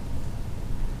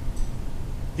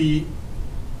 the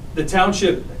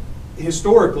township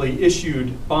historically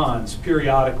issued bonds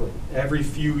periodically every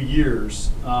few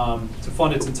years to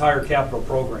fund its entire capital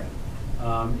program.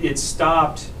 It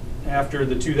stopped after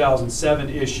the 2007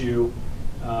 issue.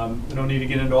 We don't need to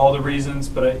get into all the reasons,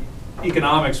 but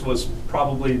economics was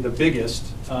probably the biggest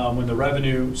when the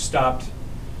revenue stopped,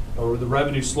 or the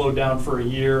revenue slowed down for a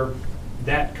year.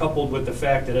 That, coupled with the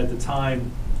fact that at the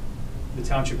time the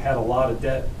township had a lot of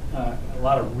debt, a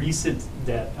lot of recent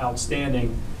debt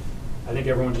outstanding, I think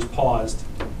everyone just paused.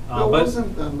 There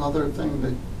wasn't another thing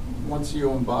that once you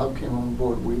and Bob came on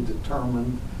board, we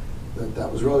determined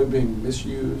that was really being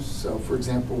misused. So, for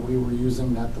example, we were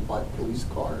using that to buy police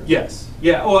cars. Yes.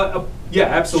 Yeah. Well, yeah.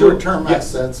 Absolutely. Short-term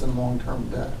yes. assets and long-term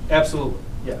debt. Absolutely.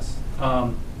 Yes.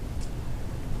 But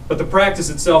the practice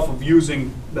itself of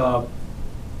using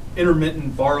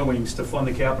intermittent borrowings to fund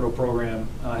the capital program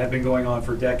have been going on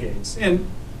for decades, and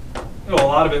a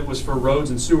lot of it was for roads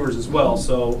and sewers as well.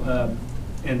 So,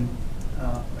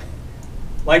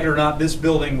 like it or not, this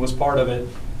building was part of it,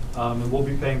 and we'll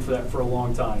be paying for that for a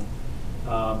long time.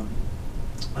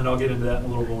 And I'll get into that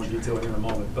in a little more detail here in a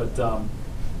moment. But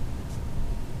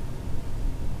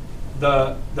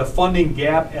the funding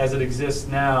gap as it exists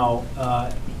now,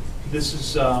 this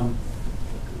is a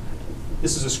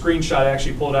screenshot I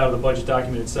actually pulled out of the budget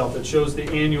document itself that shows the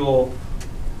annual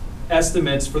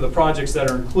estimates for the projects that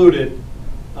are included.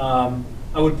 I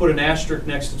would put an asterisk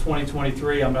next to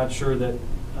 2023. I'm not sure that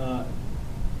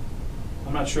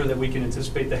we can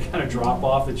anticipate that kind of drop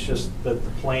off. It's just that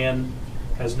the plan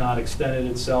has not extended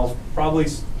itself. Probably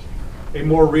a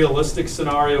more realistic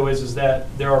scenario is that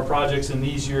there are projects in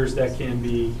these years that can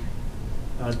be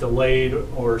delayed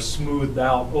or smoothed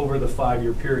out over the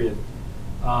 5-year period.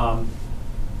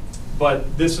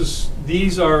 But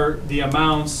these are the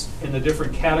amounts in the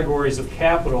different categories of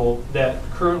capital that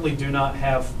currently do not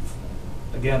have,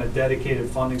 again, a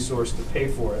dedicated funding source to pay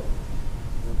for it.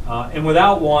 And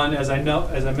without one, as I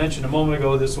mentioned a moment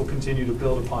ago, this will continue to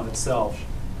build upon itself.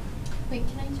 Wait,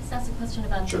 can I just ask a question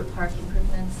about Sure. the park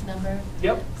improvements number?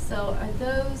 Yep. So are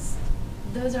those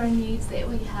those are needs that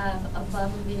we have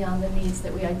above and beyond the needs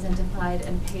that we identified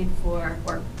and paid for,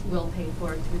 or will pay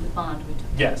for through the bond we took.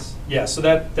 Yes, so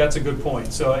that's a good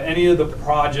point. So any of the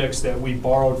projects that we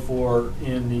borrowed for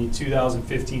in the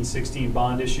 2015-16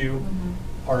 bond issue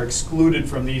are excluded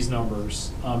from these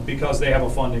numbers because they have a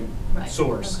funding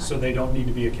source, so they don't need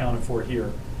to be accounted for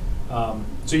here.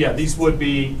 So yeah, these would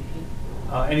be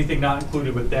anything not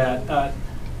included with that.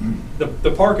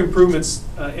 The park improvements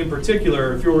in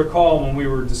particular, if you'll recall, when we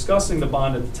were discussing the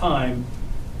bond at the time,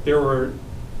 the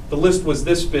list was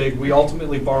this big. We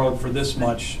ultimately borrowed for this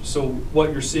much. So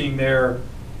what you're seeing there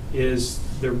is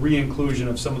the re-inclusion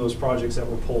of some of those projects that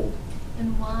were pulled.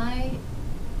 And why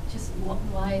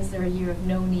is there a year of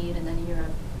no need and then a year of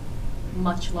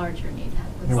much larger need?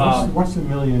 What's the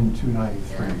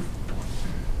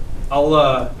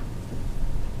 $1,293,000?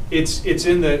 It's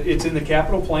in the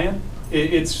capital plan.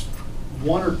 It's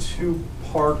one or two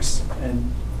parks,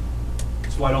 and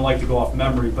that's why I don't like to go off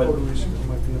memory, but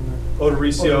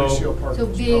Odorisio Park. So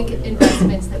big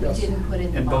investments that we didn't put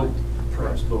in the bond.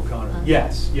 Perhaps Bill Connor. Uh-huh.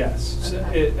 Yes.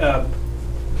 Okay.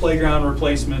 Playground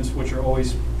replacements, which are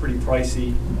always pretty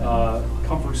pricey,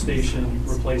 comfort station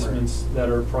replacements that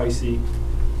are pricey.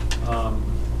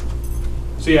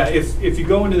 So yeah, if you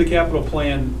go into the capital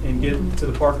plan and get to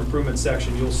the park improvement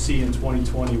section, you'll see in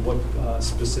 2020 what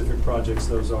specific projects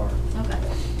those are. Okay.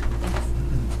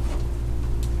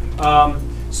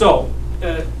 So,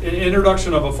 an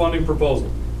introduction of a funding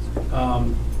proposal.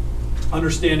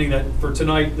 Understanding that for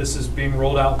tonight, this is being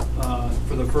rolled out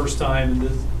for the first time.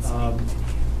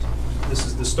 This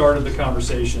is the start of the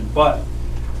conversation. But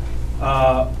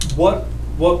what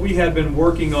we had been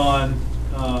working on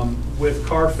with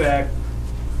CARFAC,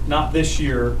 not this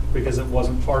year because it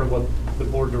wasn't part of what the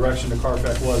board direction to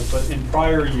CARFAC was, but in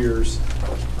prior years,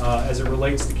 as it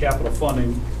relates to capital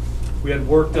funding, we had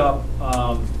worked up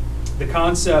the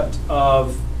concept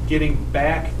of getting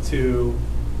back to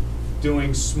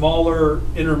doing smaller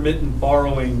intermittent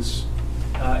borrowings.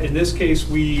 In this case,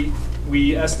 we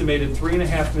estimated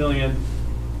 $3.5 million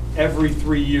every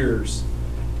 3 years,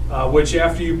 which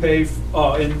after you pay,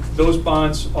 and those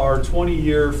bonds are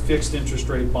 20-year fixed interest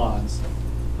rate bonds,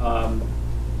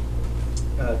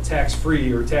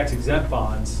 tax-free or tax-exempt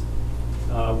bonds,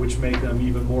 which make them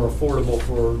even more affordable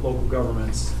for local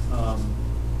governments.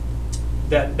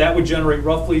 That would generate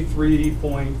roughly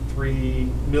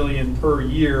 $3.3 million per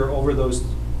year over those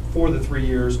for the 3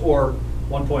 years, or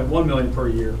 $1.1 million per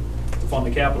year to fund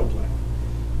the capital plan.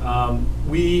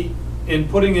 In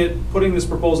putting this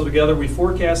proposal together, we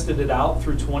forecasted it out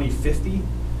through 2050,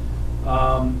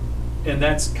 and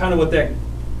that's kind of what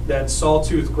that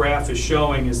sawtooth graph is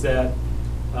showing, is that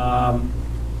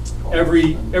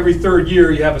every third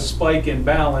year you have a spike in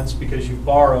balance because you've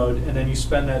borrowed, and then you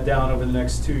spend that down over the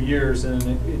next 2 years, and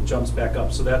it jumps back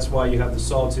up. So that's why you have the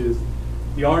sawtooth.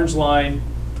 The orange line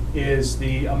is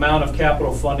the amount of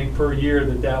capital funding per year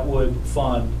that would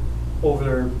fund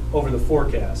over the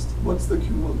forecast. What's the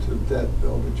cumulative debt,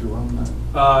 Bill, that you run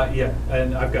that? Yeah,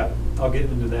 and I'll get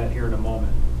into that here in a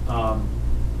moment.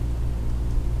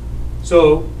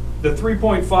 So the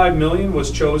 $3.5 million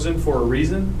was chosen for a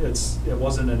reason. It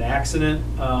wasn't an accident.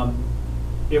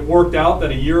 It worked out that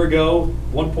a year ago,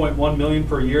 $1.1 million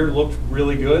per year looked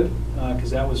really good because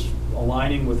that was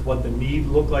aligning with what the need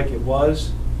looked like it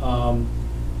was.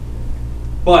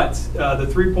 But the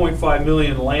 $3.5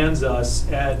 million lands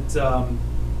us at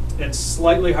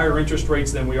slightly higher interest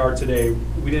rates than we are today.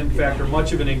 We didn't factor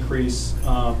much of an increase,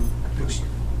 which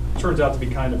turns out to be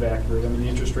kind of accurate. I mean, the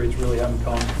interest rates really haven't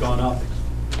gone up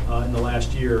in the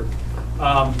last year.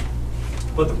 But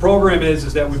the program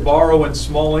is that we borrow in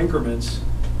small increments,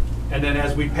 and then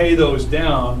as we pay those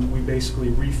down, we basically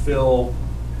refill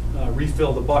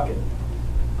the bucket.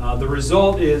 The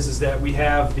result is that we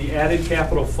have the added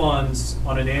capital funds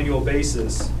on an annual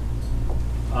basis,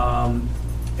 and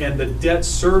the debt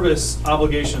service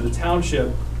obligation of the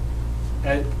township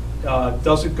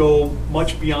doesn't go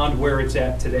much beyond where it's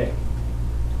at today.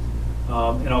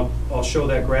 And I'll show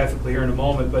that graphically here in a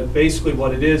moment, but basically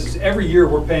what it is every year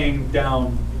we're paying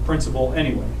down principal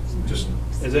anyway, just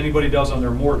as anybody does on their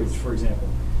mortgage, for example.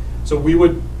 So we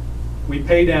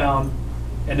pay down,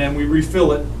 and then we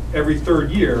refill it every third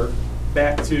year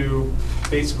back to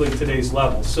basically today's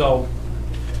level. So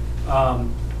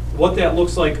what that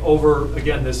looks like over,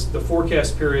 again, the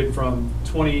forecast period from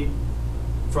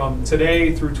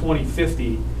today through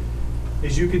 2050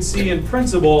 is, you can see in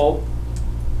principle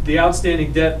the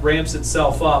outstanding debt ramps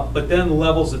itself up, but then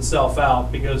levels itself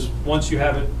out, because once you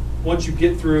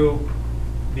get through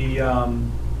the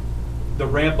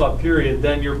ramp up period,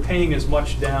 then you're paying as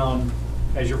much down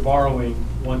as you're borrowing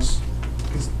once.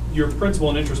 your principal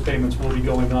and interest payments will be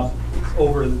going up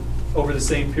over the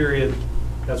same period.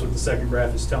 That's what the second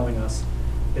graph is telling us,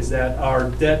 is that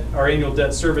our annual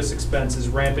debt service expense is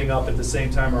ramping up at the same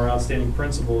time our outstanding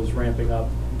principal is ramping up,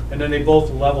 and then they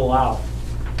both level out.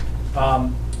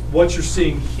 What you're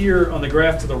seeing here on the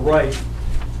graph to the right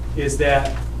is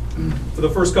that for the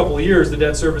first couple of years, the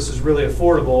debt service is really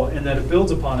affordable, and then it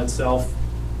builds upon itself,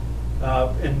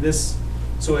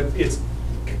 so it's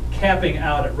capping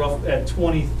out at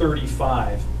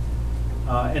 2035,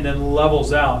 and then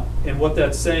levels out. And what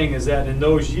that's saying is that in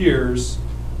those years,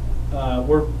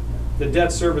 the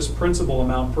debt service principal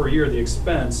amount per year, the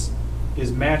expense,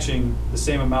 is matching the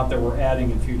same amount that we're adding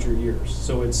in future years.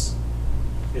 So it's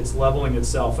leveling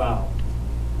itself out.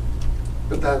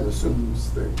 But that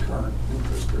assumes the current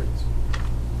interest rates.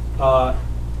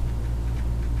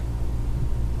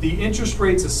 The interest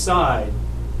rates aside,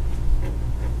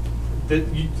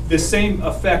 the same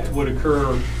effect would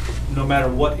occur no matter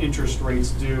what interest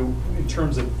rates do in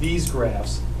terms of these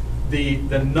graphs. The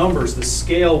numbers, the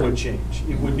scale would change.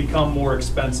 It would become more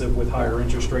expensive with higher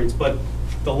interest rates, but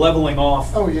the leveling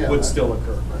off would still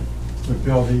occur. Right. But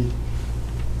Bill,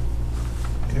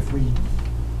 if we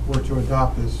were to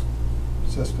adopt this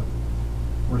system,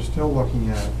 we're still looking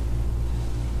at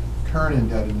current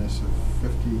indebtedness of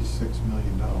 $56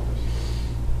 million,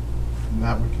 and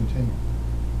that would continue.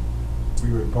 We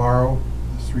would borrow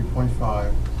this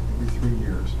 3.5 every 3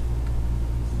 years,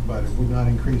 but it would not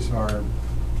increase our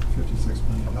 $56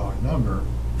 million number.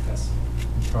 Yes.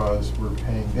 Because we're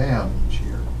paying down each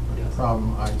year. But Yes. the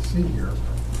problem I see here,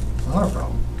 it's not a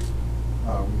problem.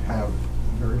 We have a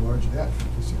very large debt,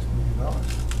 $56 million.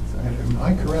 And am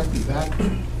I correct, is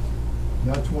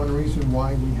that's one reason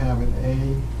why we have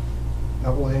an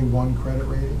AA1 credit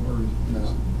rating, or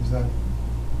is that,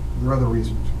 there are other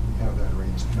reasons we have that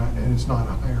rating, and it's not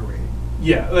a higher rating?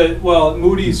 Yeah, well,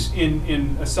 Moody's,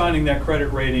 in assigning that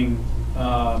credit rating,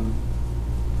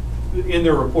 in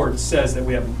their report says that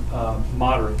we have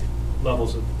moderate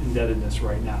levels of indebtedness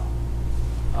right now.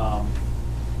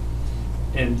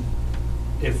 And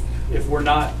if we're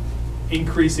not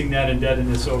increasing that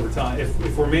indebtedness over time,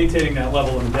 if we're maintaining that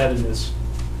level of indebtedness,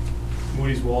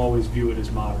 Moody's will always view it as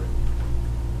moderate.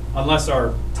 Unless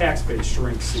our tax base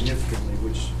shrinks significantly,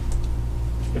 which,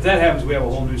 if that happens, we have a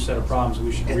whole new set of problems.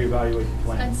 We should reevaluate the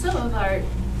plan. And some of our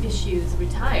issues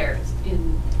retire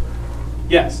in.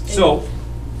 Yes, so.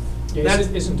 Yeah, I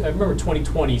remember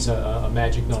 2020 is a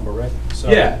magic number, right? So.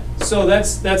 Yeah, so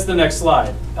that's the next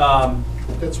slide.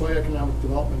 That's why economic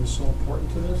development is so important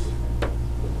to this.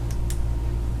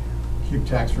 Keep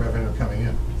tax revenue coming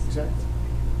in. Exactly.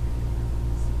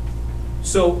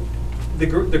 So the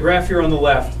graph here on the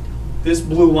left, this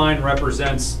blue line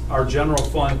represents our general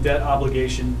fund debt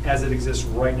obligation as it exists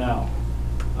right now.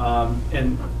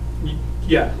 And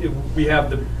yeah, we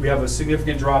have a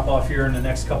significant drop off here in the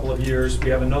next couple of years. We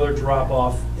have another drop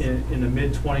off in the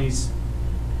mid-20s.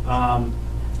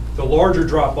 The larger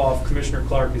drop off, Commissioner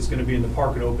Clark, is going to be in the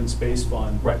Park and Open Space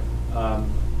Fund. Right.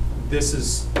 This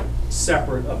is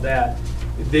separate of that.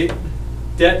 The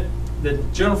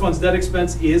general fund's debt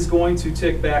expense is going to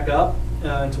tick back up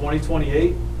in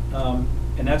 2028, and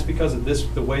that's because of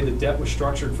the way the debt was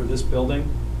structured for this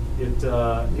building.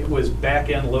 It was back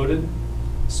end loaded.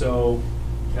 So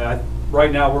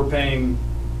right now we're paying.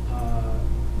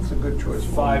 That's a good choice.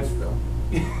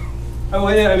 Oh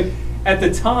yeah, I mean, at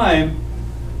the time,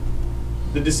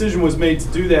 the decision was made to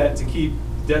do that to keep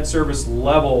debt service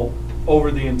level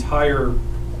over the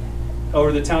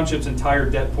township's entire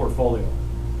debt portfolio.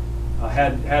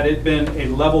 Had it been a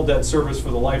level debt service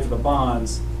for the life of the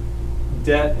bonds,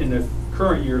 debt in the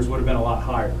current years would have been a lot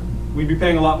higher. We'd be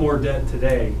paying a lot more debt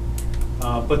today.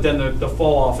 But then the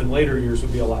fall off in later years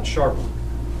would be a lot sharper.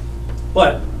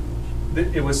 But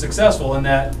it was successful in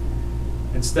that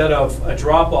instead of a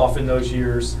drop off in those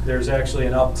years, there's actually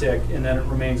an uptick, and then it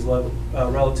remains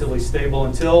relatively stable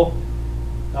until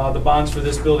the bonds for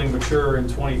this building mature in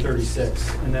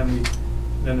 2036, and then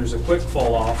there's a quick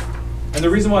fall off. And the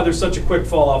reason why there's such a quick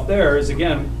fall off there is,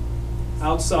 again,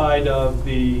 outside of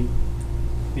the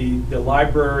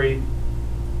library,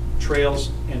 trails,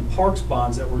 and parks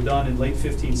bonds that were done in late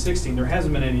 15-16, there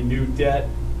hasn't been any new debt,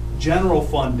 general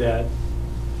fund debt,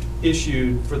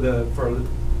 issued for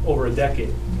over a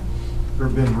decade. There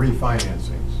have been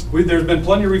refinancings. There's been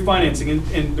plenty of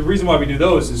refinancing, and the reason why we do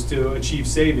those is to achieve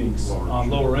savings on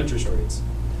lower interest rates.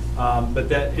 But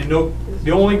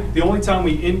the only time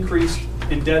we increased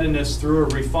indebtedness through a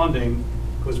refunding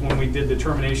was when we did the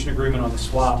termination agreement on the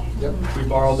swap. Yep. We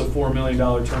borrowed the $4 million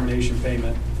termination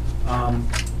payment.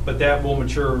 But that will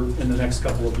mature in the next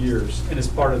couple of years and is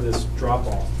part of this drop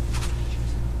off.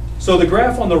 So the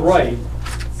graph on the right,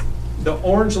 the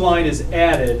orange line is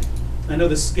added. I know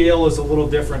the scale is a little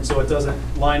different, so it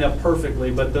doesn't line up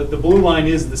perfectly, but the blue line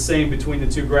is the same between the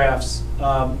two graphs.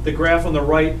 The graph on the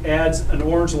right adds an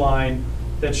orange line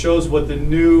that shows what the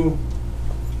new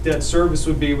debt service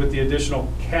would be with the additional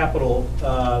capital,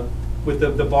 with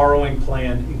the borrowing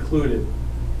plan included.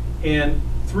 And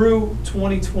through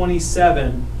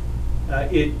 2027,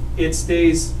 it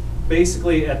stays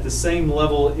basically at the same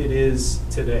level it is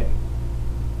today.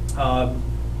 I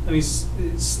mean,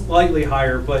 slightly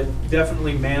higher, but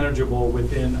definitely manageable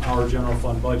within our general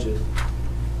fund budget.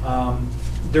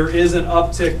 There is an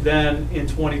uptick then in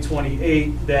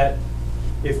 2028 that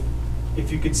if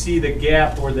you could see the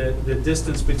gap or the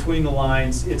distance between the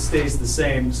lines, it stays the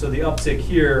same. So the uptick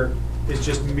here is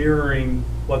just mirroring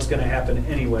what's going to happen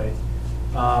anyway.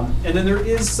 And then there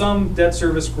is some debt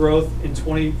service growth in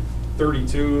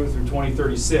 2032 through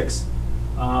 2036.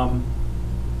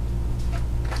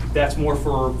 That's more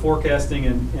for forecasting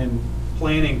and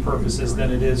planning purposes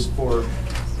than it is for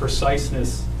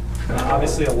preciseness.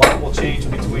 Obviously, a lot will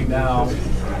change between now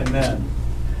and then.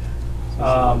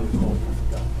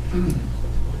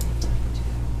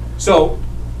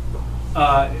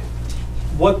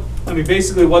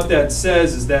 Basically what that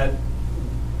says is that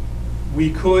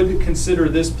we could consider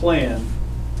this plan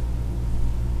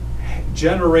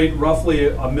generate roughly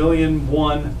 $1.1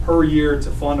 million per year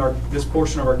to fund this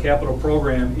portion of our capital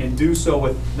program, and do so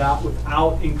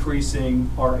without increasing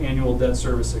our annual debt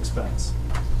service expense.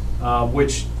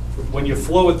 Which, when you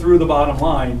flow it through the bottom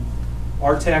line,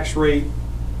 our tax rate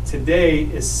today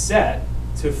is set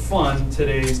to fund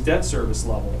today's debt service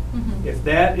level. Mhm. If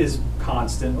that is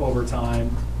constant over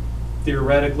time,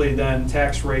 theoretically then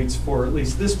tax rates for at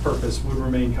least this purpose would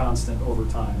remain constant over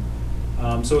time.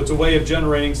 So it's a way of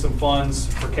generating some funds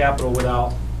for capital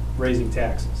without raising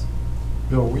taxes.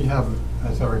 Bill, we have,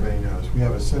 as everybody knows, we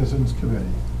have a citizens committee,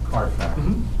 CARFAC,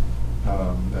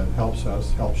 that helps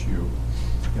you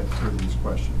get through these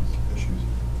questions, issues.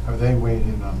 Are they weighed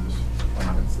in on this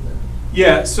plan?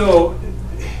 Yeah, so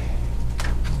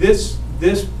this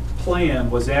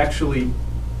plan was actually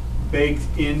baked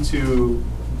into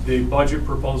the budget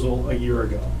proposal a year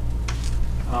ago.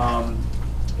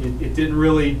 It didn't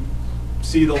really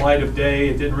see the light of day.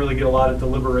 It didn't really get a lot of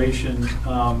deliberation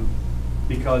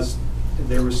because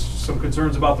there was some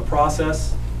concerns about the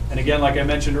process. And again, like I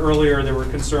mentioned earlier, there were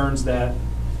concerns that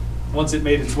once it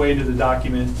made its way to the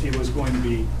document, it was going to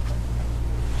be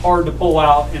hard to pull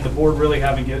out, and the board really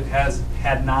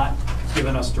had not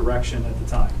given us direction at the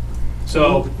time.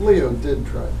 So Leo did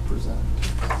try to present.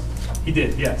 He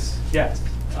did, yes.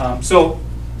 So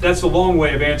that's a long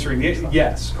way of answering it.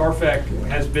 Yes, CARFAC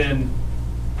has been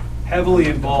heavily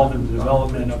involved in the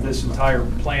development of this entire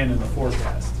plan and the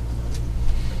forecast.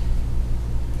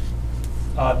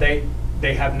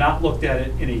 They have not looked at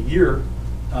it in a year,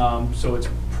 so it's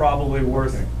probably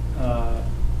worth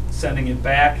sending it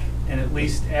back and at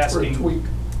least asking. For a tweak.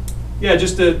 Yeah,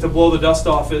 just to blow the dust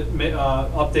off it,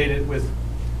 update it with,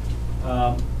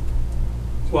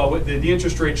 the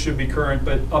interest rate should be current,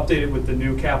 but update it with the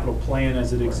new capital plan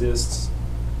as it exists.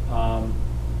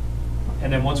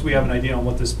 And then once we have an idea on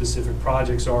what the specific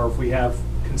projects are, if we have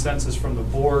consensus from the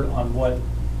board on what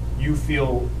you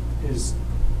feel is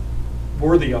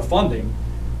worthy of funding,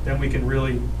 then we can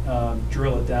really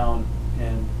drill it down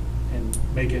and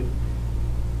make it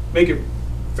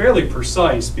fairly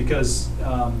precise, because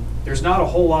there's not a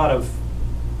whole lot of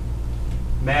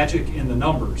magic in the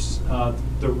numbers.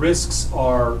 The risks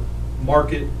are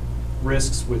market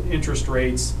risks with interest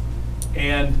rates,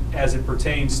 and as it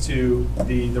pertains to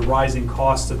the rising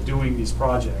cost of doing these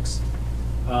projects.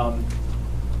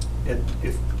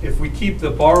 If we keep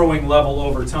the borrowing level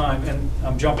over time, and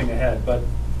I'm jumping ahead, but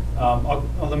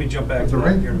let me jump back to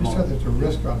that here in a You said moment. there's a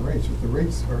risk on rates, but the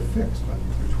rates are fixed,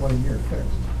 they're 20-year fixed.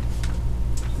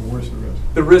 So where's the risk?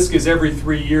 The risk is every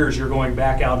 3 years you're going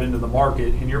back out into the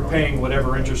market and you're paying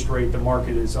whatever interest rate the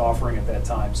market is offering at that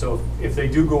time. So if they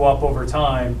do go up over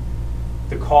time,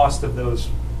 the cost of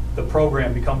the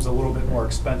program becomes a little bit more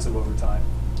expensive over time.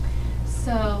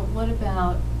 So what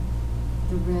about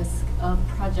the risk of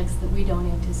projects that we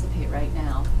don't anticipate right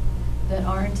now, that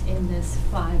aren't in this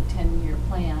 5-10-year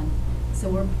plan?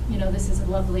 So this is a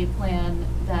lovely plan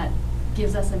that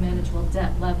gives us a manageable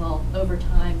debt level over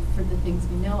time for the things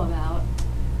we know about,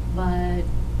 but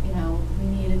we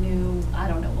need a new, I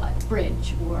don't know what,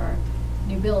 bridge or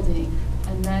new building,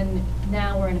 and then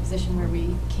now we're in a position where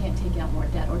we can't take out more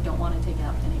debt or don't want to take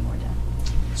out any more debt.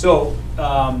 So,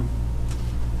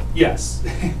 yes.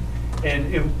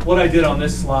 And what I did on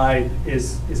this slide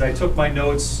is I took my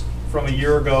notes from a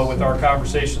year ago with our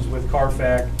conversations with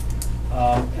CARFAC,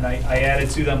 and I added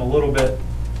to them a little bit.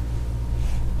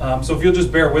 So if you'll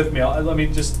just bear with me, let me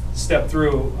just step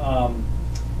through.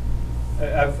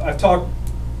 I've talked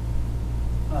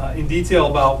in detail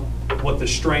about what the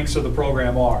strengths of the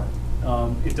program are.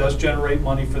 It does generate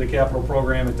money for the capital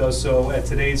program. It does so at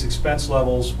today's expense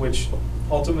levels, which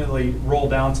ultimately roll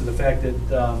down to the fact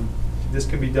that this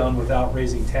can be done without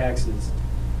raising taxes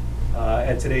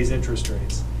at today's interest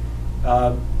rates.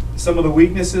 Some of the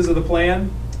weaknesses of the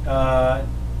plan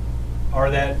are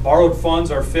that borrowed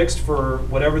funds are fixed for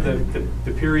whatever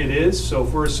the period is. So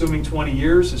if we're assuming 20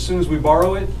 years, as soon as we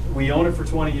borrow it, we own it for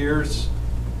 20 years.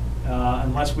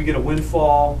 Unless we get a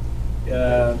windfall,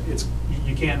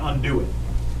 you can't undo it.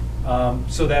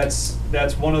 So that's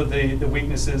one of the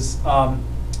weaknesses.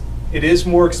 It is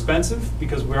more expensive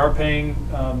because we are paying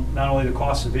not only the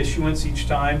cost of issuance each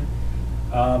time,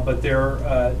 but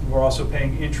we're also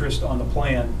paying interest on the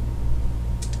plan.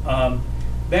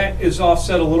 That is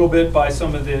offset a little bit by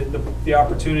some of the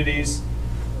opportunities,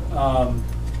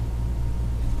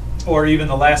 or even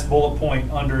the last bullet point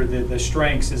under the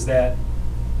strengths is that,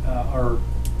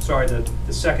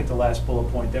 the second to last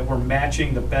bullet point, that we're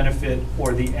matching the benefit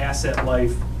or the asset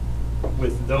life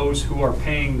with those who are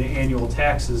paying the annual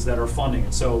taxes that are funding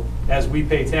it. So as we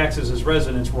pay taxes as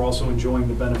residents, we're also enjoying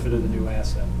the benefit of the new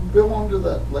asset. Bill, under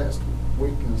that last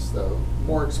weakness though,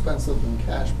 more expensive than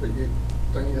cash, but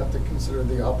don't you have to consider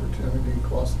the opportunity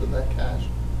cost of that cash?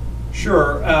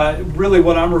 Sure. Really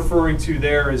what I'm referring to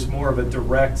there is more of a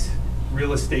direct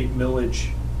real estate millage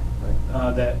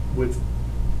that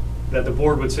the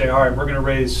board would say, all right, we're going to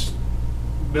raise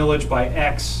millage by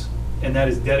X, and that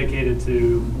is dedicated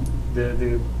to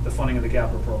the funding of the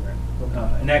capital program.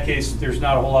 In that case, there's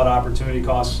not a whole lot of opportunity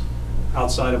costs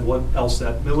outside of what else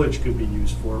that millage could be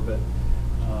used for, but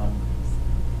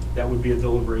that would be a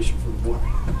deliberation for the board.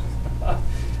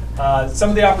 Some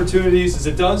of the opportunities is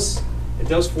it does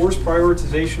force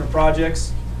prioritization of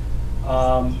projects,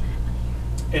 and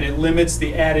it limits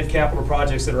the added capital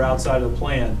projects that are outside of the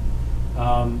plan.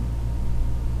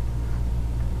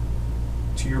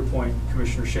 To your point,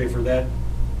 Commissioner Schaefer, that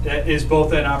is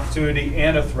both an opportunity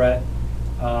and a threat,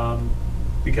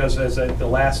 because as the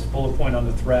last bullet point on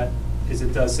the threat is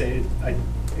it does say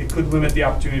it could limit the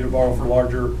opportunity to borrow for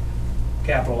larger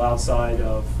capital outside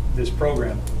of this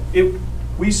program.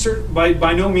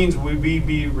 By no means would we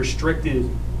be restricted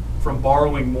from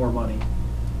borrowing more money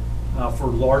for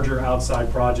larger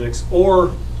outside projects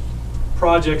or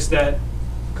projects that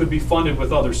could be funded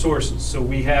with other sources. So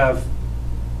we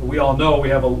all know we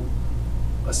have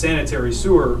a sanitary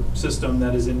sewer system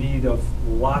that is in need of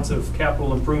lots of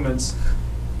capital improvements,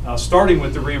 starting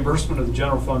with the reimbursement of the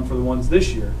general fund for the ones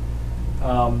this year.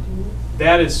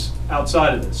 That is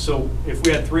outside of this. So if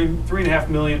we had $3.5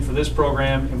 million for this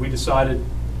program and we decided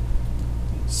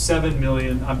 $7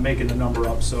 million, I'm making the number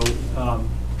up, so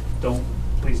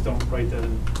please don't write that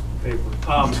in paper.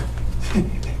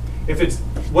 If it's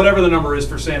whatever the number is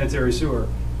for sanitary sewer,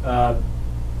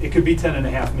 it could be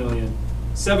 $10.5 million.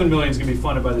 $7 million is going to be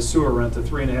funded by the sewer rent. The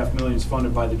 $3.5 million is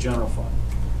funded by the general fund,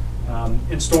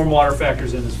 and stormwater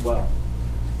factors in as well.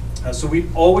 So we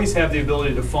always have the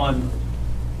ability to fund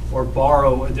or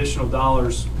borrow additional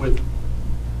dollars with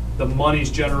the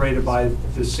monies generated by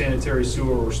the sanitary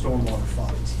sewer or stormwater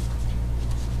funds.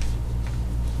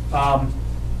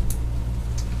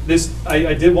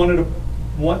 I did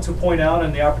want to point out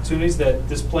in the opportunities that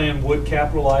this plan would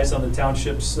capitalize on the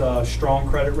township's strong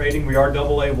credit rating. We are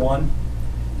AA1,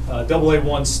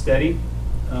 AA1 steady.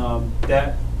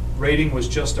 That rating was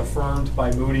just affirmed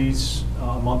by Moody's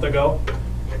a month ago.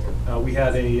 We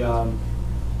had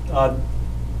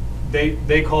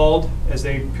they called, as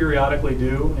they periodically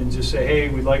do, and just say, hey,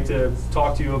 we'd like to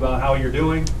talk to you about how you're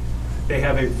doing. They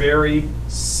have a very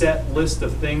set list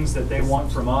of things that they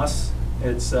want from us.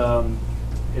 It's a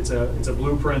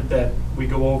blueprint that we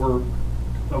go over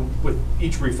with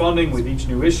each refunding, with each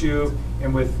new issue,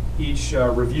 and with each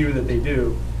review that they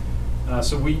do.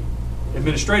 So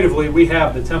administratively, we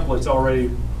have the templates already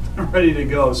ready to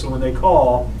go. So when they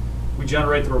call, we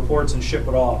generate the reports and ship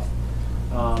it off.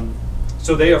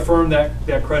 So they affirm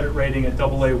that credit rating at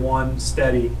AA1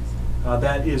 steady.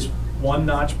 That is one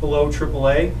notch below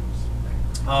AAA.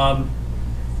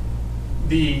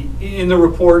 In the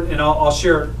report, and I'll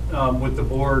share it with the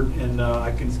board, and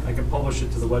I can publish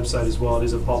it to the website as well. It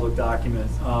is a public document.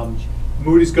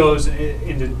 Moody's goes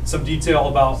into some detail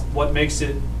about what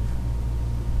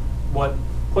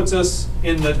puts us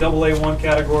in the AA1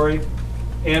 category,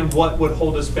 and what would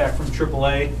hold us back from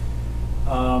AAA.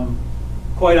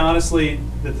 Quite honestly,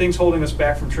 the things holding us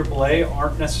back from AAA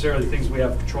aren't necessarily things we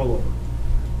have control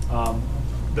over.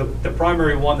 The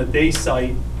primary one that they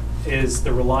cite is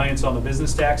the reliance on the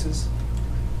business taxes.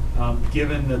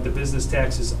 Given that the business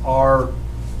taxes are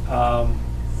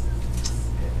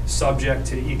subject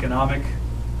to economic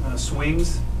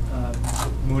swings,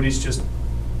 Moody's just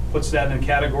puts that in a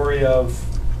category of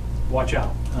watch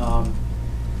out.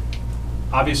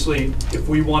 Obviously, if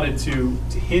we wanted to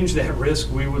hinge that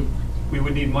risk, we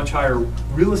would need much higher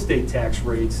real estate tax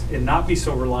rates and not be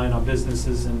so reliant on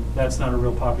businesses, and that's not a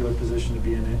real popular position to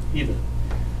be in either.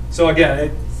 So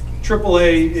again,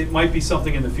 AAA, it might be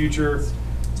something in the future.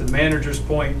 To the manager's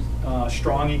point,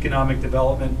 strong economic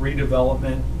development,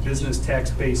 redevelopment, business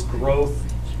tax-based growth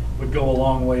would go a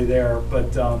long way there.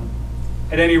 But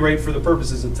at any rate, for the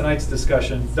purposes of tonight's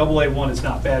discussion, AA1 is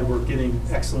not bad. We're getting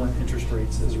excellent interest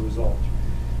rates as a result.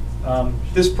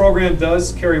 This program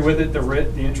does carry with it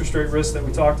the interest rate risk that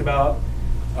we talked about,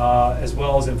 as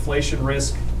well as inflation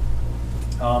risk.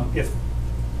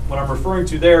 What I'm referring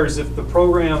to there is if the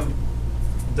program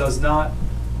does not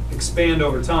expand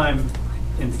over time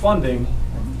in funding,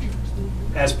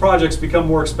 as projects become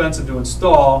more expensive to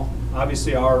install,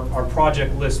 obviously our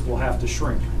project list will have to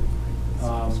shrink.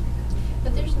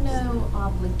 But there's no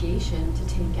obligation to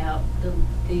take out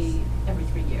the every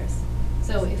 3 years.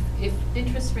 So if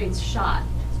interest rates shot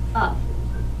up,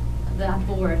 that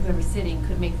board, whoever's sitting,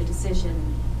 could make the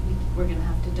decision, we're going to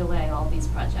have to delay all these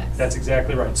projects. That's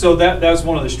exactly right. So that's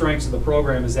one of the strengths of the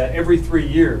program, is that every 3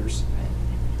 years,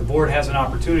 the board has an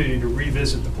opportunity to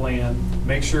revisit the plan,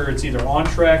 make sure it's either on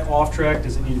track, off track,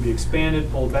 does it need to be expanded,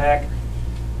 pulled back.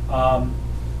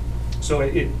 So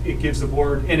it gives the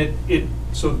board, and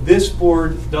so this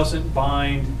board doesn't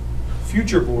bind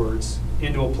future boards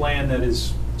into a plan that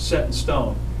is set in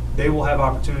stone. They will have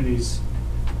opportunities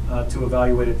to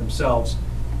evaluate it themselves.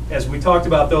 As we talked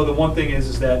about, though, the one thing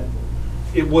is that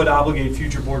it would obligate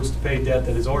future boards to pay debt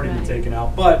that has already been taken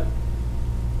out. But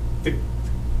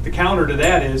the counter to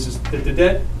that is that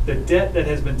the debt that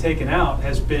has been taken out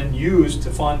has been used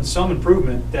to fund some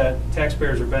improvement that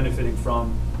taxpayers are benefiting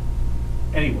from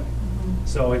anyway.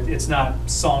 So it's not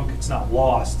sunk, it's not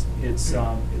lost, it's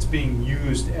being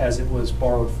used as it was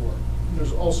borrowed for.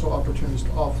 There's also opportunities to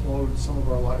offload some of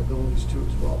our liabilities too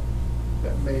as well,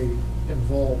 that may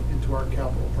involve into our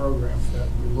capital programs that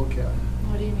we look at.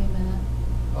 What do you mean by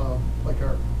that? Like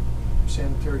our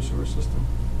sanitary sewer system.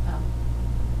 Oh.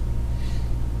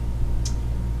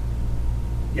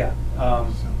 Yeah.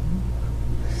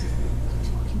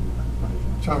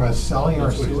 Talking about selling our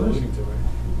That's what he's sewers? alluding to, right?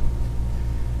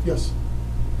 Yes.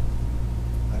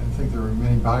 I didn't think there were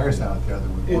many buyers out there that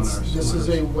would want our sewers. This is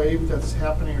a wave that's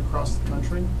happening across the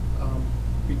country,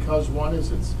 because one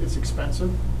is it's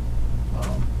expensive.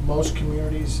 Most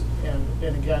communities,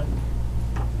 and again,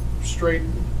 straight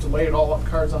to lay it all up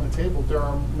cards on the table, there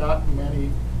are not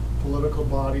many political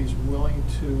bodies willing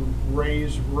to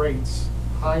raise rates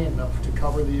high enough to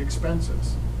cover the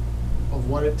expenses of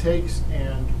what it takes,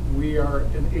 and we are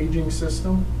an aging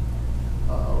system.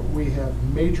 We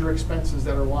have major expenses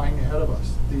that are lying ahead of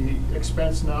us. The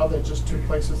expense now that just took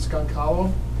place at Skunk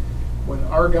Hollow, when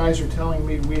our guys are telling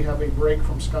me we have a break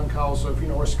from Skunk Hollow, so if you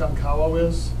know where Skunk Hollow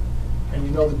is, and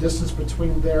you know the distance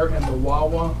between there and the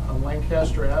Wawa on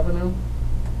Lancaster Avenue,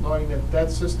 knowing that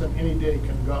that system any day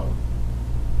can go,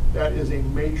 that is a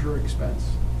major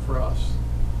expense for us.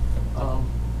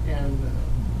 And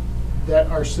that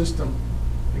our system,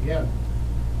 again,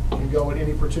 can go at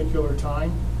any particular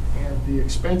time, and the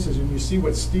expenses, and you see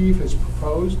what Steve has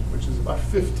proposed, which is about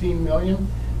 15 million,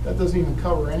 that doesn't even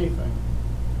cover anything.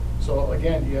 So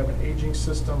again, you have an aging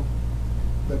system,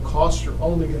 the costs are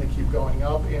only going to keep going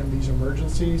up, and these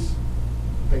emergencies,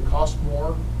 they cost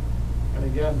more. And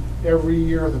again, every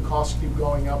year the costs keep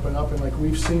going up, and like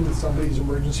we've seen with some of these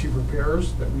emergency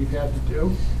repairs that we've had to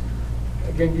do.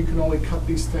 Again, you can only cut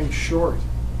these things short,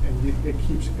 and it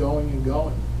keeps going and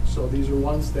going. So these are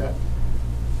ones that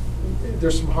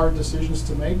there's some hard decisions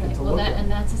to make and to look at. And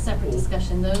that's a separate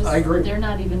discussion. Those, I agree. They're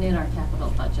not even in our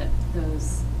capital budget,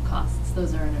 those costs.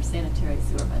 Those are in our sanitary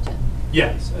sewer budget.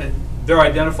 Yes, they're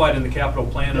identified in the capital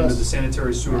plan under Yes. the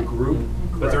sanitary sewer Right. group,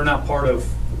 but they're not part of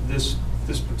this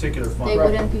particular fund. They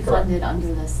Correct. wouldn't be Correct. funded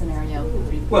under this scenario.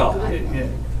 Well,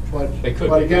 They could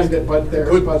But be. again, They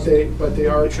they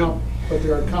are should. But they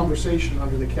are a conversation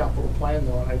under the capital plan,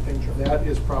 though, and I think that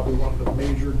is probably one of the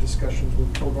major discussions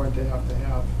we're going to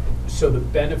have. So the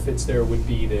benefits there would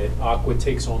be that Aqua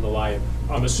takes on the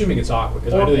I'm assuming it's Aqua,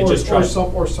 because I know they just tried.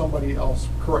 Or somebody else,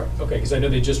 correct. Okay, because I know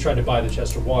they just tried to buy the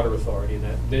Chester Water Authority, and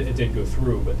that it didn't go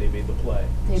through, but they made the play.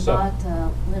 They So- bought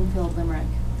Linfield Limerick.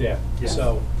 Yeah, Yes.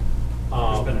 so.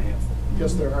 there's been a handful.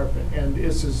 Yes, there are, and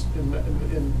this is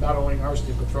in not only our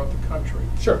state, but throughout the country.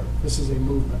 Sure. This is a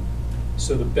movement.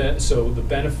 So the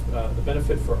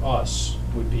benefit for us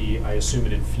would be, I assume,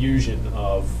 an infusion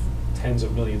of tens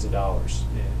of millions of dollars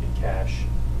in cash.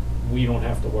 We don't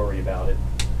have to worry about it.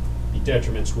 The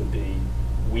detriments would be,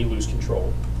 we lose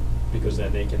control, because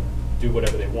then they can do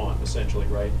whatever they want, essentially,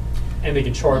 right? And they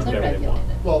can charge Well, they're whatever they want.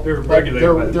 regulated. Well, They're but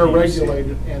regulated by the they're PUC.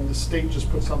 regulated, and the state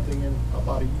just put something in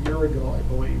about a year ago, I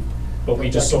believe. But we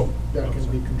that just can- saw. That can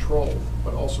be controlled,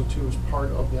 but also too, as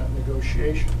part of that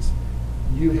negotiations,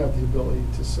 you have the ability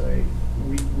to say,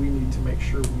 we need to make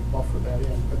sure we buffer that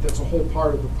in. But that's a whole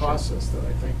part of the process that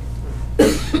I think.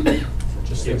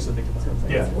 Just things to think about.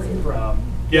 Yeah,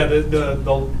 yeah,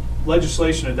 the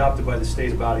legislation adopted by the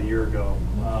state about a year ago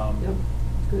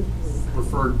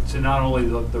referred to not only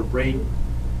the rate,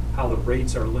 how the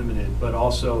rates are limited, but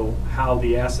also how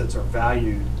the assets are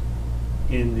valued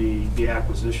in the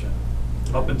acquisition.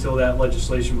 Up until that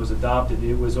legislation was adopted,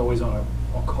 it was always on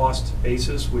a cost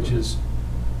basis, which is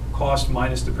cost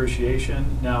minus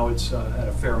depreciation. Now it's at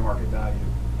a fair market value,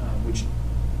 which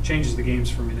changes the games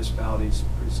for municipalities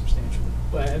pretty substantially.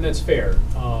 And that's fair.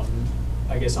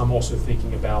 I guess I'm also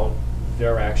thinking about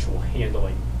their actual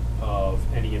handling of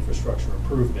any infrastructure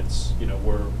improvements. You know,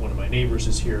 where one of my neighbors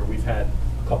is here, we've had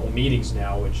a couple meetings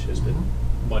now, which has been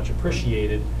much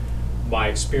appreciated. My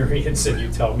experience, and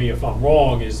you tell me if I'm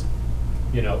wrong, is,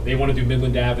 you know, they want to do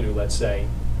Midland Avenue, let's say.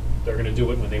 They're going to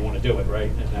do it when they want to do it, right?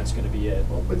 And that's going to be it.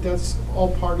 Well, but that's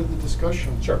all part of the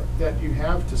discussion. Sure. That you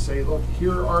have to say, look,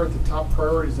 here are the top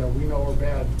priorities that we know are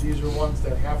bad. These are ones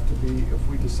that have to be, if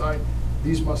we decide,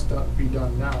 these must be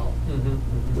done now,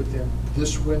 within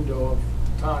this window of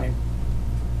time.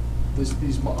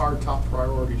 These are top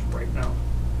priorities right now,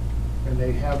 and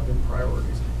they have been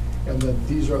priorities. And then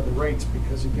these are the rates,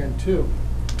 because again, too,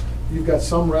 you've got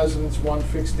some residents, one,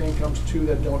 fixed incomes, two,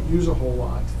 that don't use a whole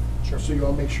lot. Sure. So you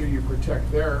want to make sure you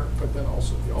protect there, but then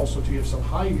also you have some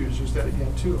high users that,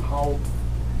 again, too, how,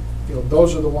 you know,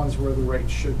 those are the ones where the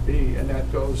rates should be, and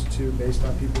that goes to, based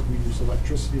on people who use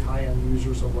electricity, high-end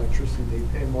users of electricity,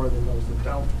 they pay more than those that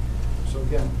don't. So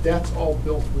again, that's all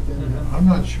built within that. I'm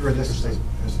not sure this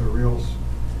is a real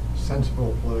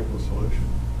sensible political solution,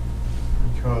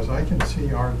 because I can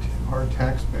see our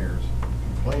taxpayers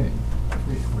complaining if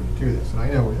we were to do this. And I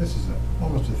know this is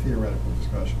almost a theoretical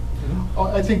discussion. Oh,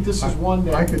 I think this is one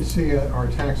that. I could see our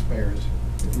taxpayers,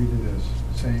 if we did this,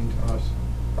 saying to us,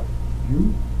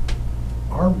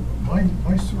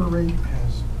 my sewer rate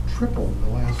has tripled in the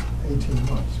last 18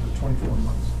 months or 24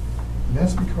 months. And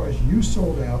that's because you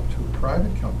sold out to a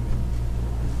private company,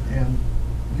 and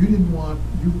you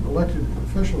elected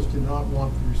officials did not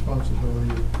want the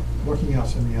responsibility of looking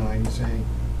us in the eye and saying,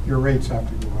 your rates have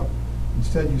to go up.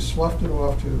 Instead, you sloughed it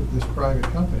off to this private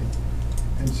company.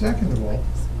 And second of all,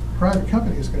 the private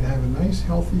company is going to have a nice,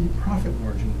 healthy profit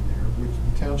margin in there, which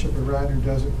the Township of Radnor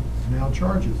doesn't now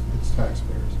charges its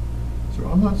taxpayers. So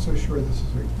I'm not so sure this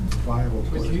is a viable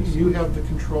But political you have the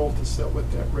control to set what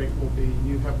that rate will be.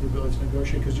 You have the ability to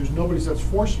negotiate, because there's nobody that's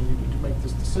forcing you to make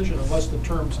this decision unless the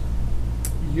terms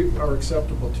are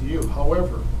acceptable to you.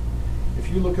 However, if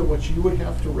you look at what you would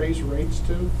have to raise rates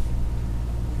to,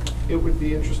 it would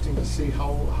be interesting to see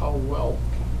how well,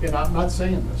 and I'm not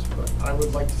saying this, but I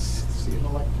would like to see an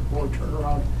elected board turn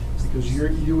around, because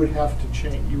you would have to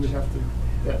change,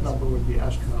 that number would be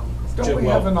astronomical. Don't we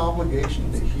have an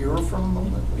obligation to hear from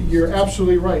them at least? You're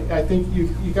absolutely right. I think you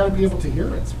got to be able to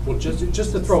hear it. Well, just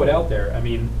to throw it out there, I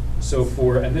mean, so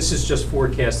and this is just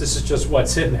forecast, this is just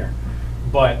what's in there,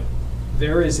 but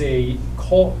there is a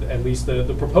call, at least the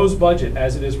proposed budget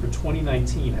as it is for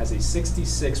 2019 has a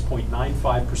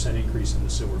 66.95% increase in the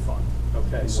sewer fund,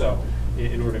 okay? So,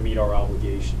 in order to meet our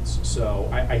obligations. So,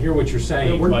 I hear what you're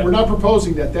saying, but. We're not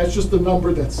proposing that. That's just the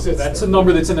number that sits That's there. a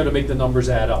number that's in there to make the numbers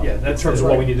add up. Yeah, In that's terms of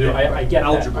what we need to do. I get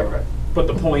algebra. that. But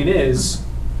the point is,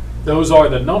 those are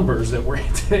the numbers that we're,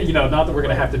 not that we're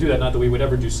gonna have to do that, not that we would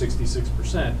ever do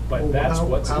 66%, but Well, that's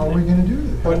what's in How are there. we going to do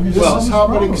this? But this is how,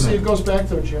 but see, it goes back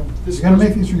though, Jim. This You're going to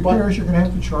goes- make these but- repairs, you're going to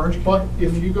have to charge. But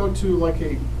if you go to like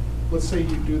let's say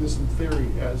you do this in theory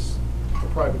as a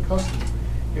private customer,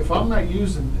 if I'm not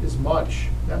using as much,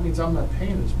 that means I'm not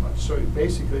paying as much. So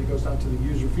basically, it goes down to the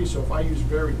user fee. So if I use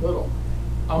very little,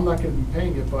 I'm not going to be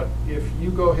paying it. But if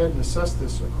you go ahead and assess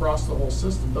this across the whole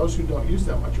system, those who don't use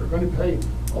that much are going to pay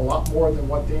a lot more than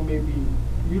what they may be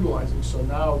utilizing. So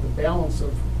now the balance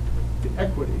of the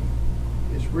equity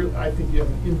is really, I think you have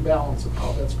an imbalance of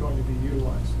how that's going to be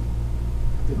utilized.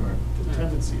 The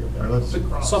tendency of that. All right, let's-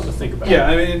 across. Something to think about. Yeah,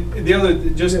 I mean, the other,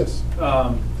 just, Yes.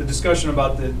 the discussion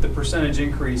about the percentage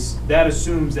increase, that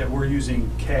assumes that we're using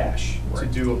cash to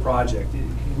Right. do a project.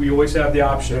 We always have the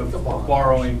option of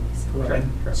borrowing Correct.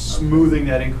 and smoothing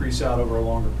that increase out over a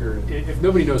longer period. If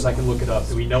nobody knows, I can look it up.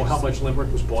 Do we know how much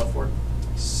Limerick was bought for?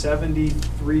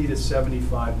 73 to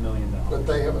 75 million But dollars.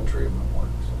 they have a treatment works.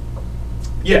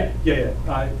 Yeah.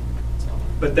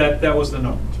 But that was the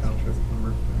number. Township,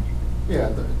 Limerick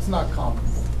Township. Yeah, it's not comparable.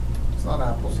 It's not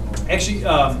apples and oranges. Actually,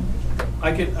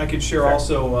 I could share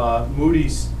also,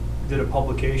 Moody's did a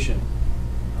publication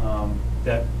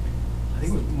that I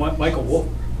think it was Michael Wolf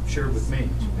shared with me.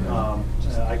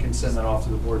 I can send that off to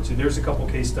the board too. There's a couple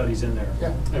case studies in there.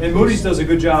 Yeah. And Moody's does a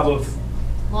good job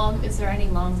of, Is there any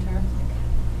long-term?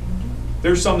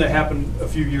 there's some that happened a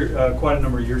few years, quite a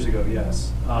number of years ago,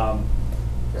 yes.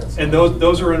 Yes. And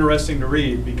those are interesting to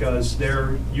read because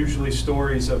they're usually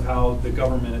stories of how the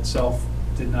government itself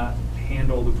did not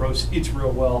handle the proceeds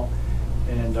real well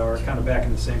and are kind of back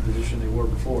in the same position they were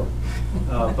before.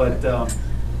 But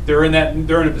they're in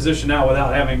a position now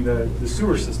without having the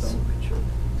sewer system.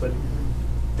 But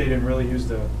they didn't really use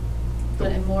the.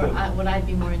 But what I'd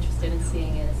be more interested in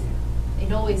seeing is,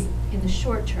 it always, in the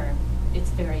short term, it's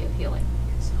very appealing.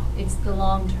 It's the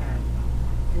long term,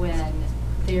 when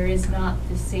there is not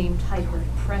the same type of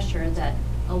pressure that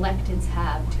electeds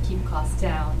have to keep costs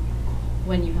down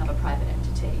when you have a private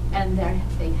entity, and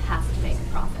they have to make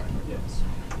a profit. Yes.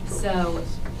 So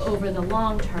over the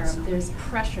long term, there's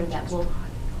pressure that will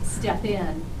step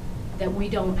in that we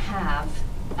don't have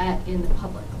in the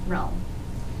public realm.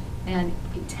 And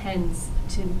it tends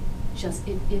to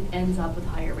it ends up with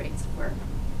higher rates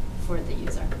for the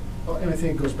user. Well, and I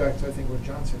think it goes back to, what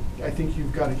John said. I think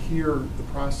you've got to hear the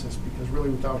process, because really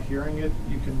without hearing it,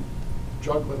 you can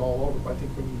juggle it all over. But I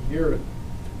think when you hear it,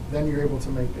 then you're able to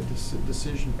make a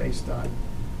decision based on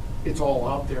it's all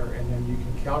out there, and then you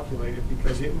can calculate it,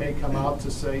 because it may come out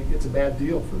to say it's a bad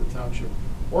deal for the township,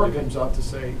 or it comes out to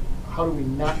say, how do we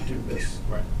not do this?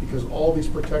 Right. Because all these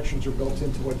protections are built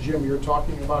into what, Jim, you're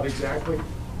talking about exactly.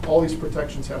 All these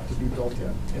protections have to be built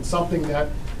in. And something that,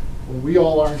 when we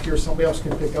all aren't here, somebody else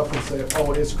can pick up and say,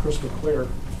 oh, it is crystal clear.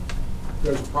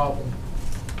 There's a problem.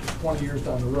 20 years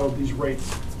down the road, these rates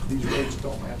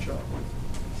don't match up.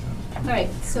 All right,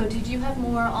 so did you have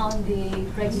more on the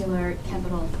regular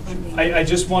capital funding? I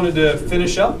just wanted to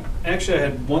finish up. Actually, I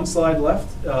had one slide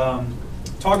left.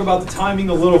 Talk about the timing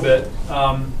a little bit,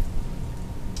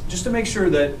 just to make sure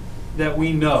that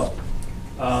we know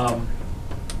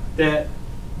that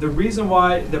the reason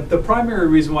why, the primary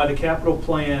reason why the capital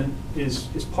plan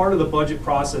is part of the budget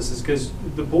process is because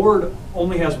the board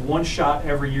only has one shot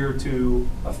every year to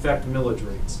affect millage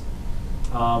rates.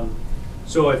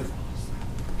 So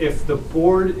if the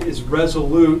board is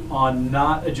resolute on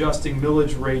not adjusting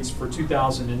millage rates for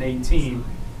 2018,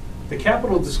 the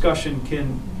capital discussion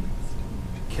can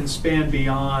span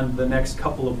beyond the next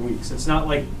couple of weeks. It's not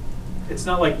like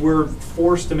we're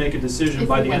forced to make a decision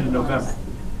by the end of November.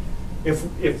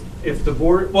 If the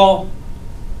board, well,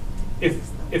 if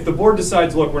the board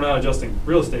decides, look, we're not adjusting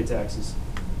real estate taxes,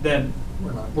 then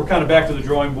we're kind of back to the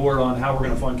drawing board on how we're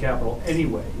going to fund capital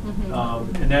anyway.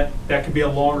 And that could be a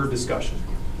longer discussion.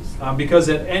 Because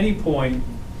at any point,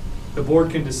 the board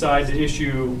can decide to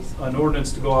issue an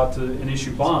ordinance to go out to and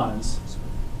issue bonds,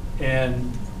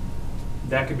 and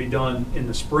that could be done in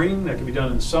the spring, that could be done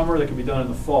in the summer, that could be done in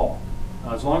the fall.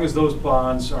 As long as those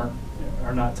bonds are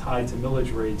not tied to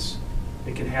millage rates,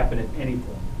 it can happen at any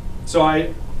point. So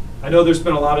I know there's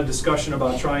been a lot of discussion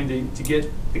about trying to get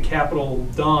the capital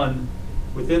done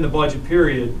within the budget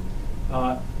period.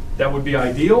 That would be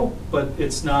ideal, but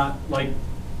it's not like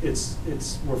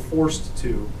we're forced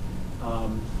to.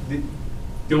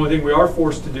 The only thing we are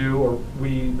forced to do, or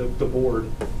the board,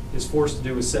 is forced to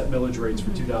do is set millage rates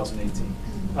for 2018.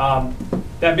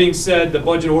 That being said, the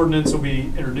budget ordinance will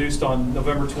be introduced on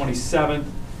November 27th.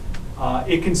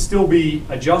 It can still be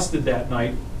adjusted that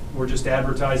night. We're just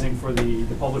advertising for the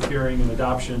public hearing and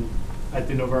adoption at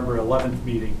the December 11th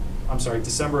meeting.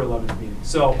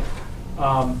 So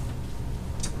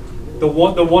the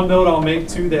one note I'll make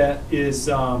to that is,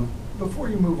 Before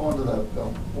you move on to that,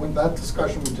 Bill, when that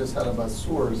discussion we just had about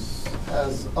sewers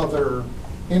has other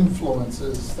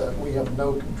influences that we have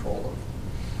no control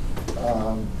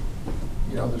of.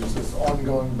 There's this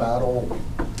ongoing battle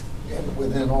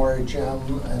within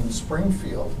RHM and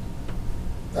Springfield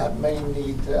that may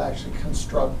need to actually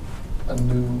construct a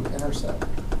new intercept.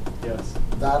 yes.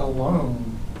 That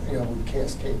alone, would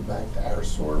cascade back to our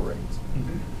sewer rates.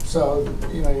 So,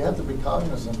 you have to be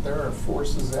cognizant, there are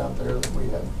forces out there that we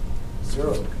have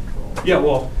zero control. Yeah,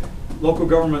 well, local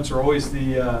governments are always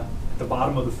at the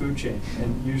bottom of the food chain,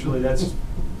 and usually that's,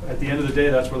 at the end of the day,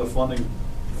 that's where the funding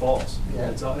falls.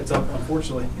 Yeah. It's up,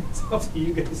 unfortunately, it's up to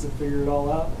you guys to figure it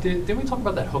all out. Didn't we talk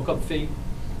about that hookup fee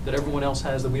that everyone else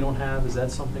has that we don't have? Is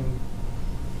that something?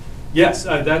 Yes,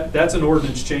 that's an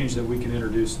ordinance change that we can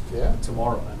introduce Yeah.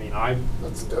 tomorrow. I mean,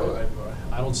 Let's do it.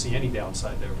 I don't see any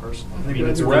downside there personally. I think mean,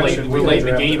 it's we're we're late, ready- we're we late can in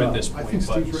the draft game it at up. this I point, think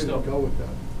but Steve's ready still. to go with that.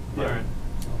 All right.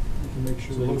 We can make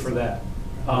sure. So look for that.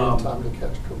 We have time to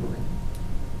catch Cooperine.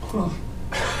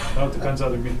 No, it depends how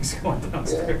their meeting's going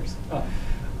downstairs.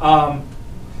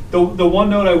 The one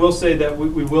note I will say that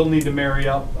we will need to marry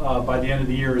up by the end of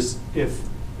the year is if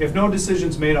no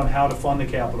decision's made on how to fund the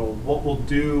capital, what we'll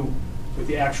do with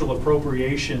the actual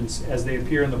appropriations as they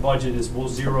appear in the budget is we'll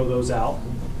zero those out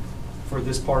for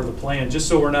this part of the plan, just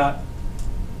so we're not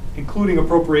including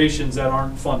appropriations that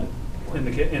aren't funded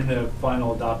in the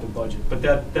final adopted budget. But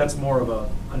that's more of a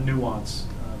nuance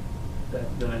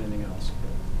than anything else.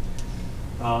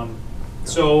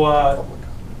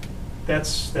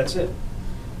 That's it.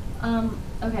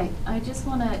 Okay, I just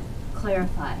want to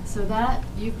clarify. So that,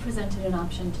 you've presented an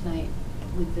option tonight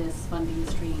with this funding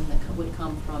stream that would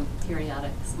come from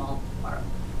periodic small borrow.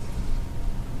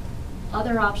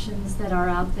 Other options that are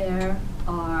out there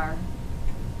are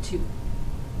to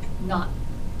not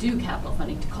do capital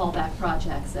funding, to call back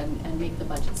projects and make the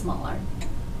budget smaller.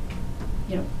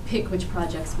 You know, pick which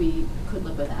projects we could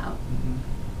live without.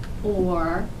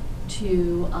 Or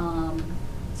to,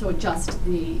 so adjust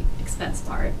the expense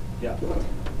part. Yeah.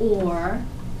 Or,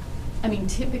 I mean,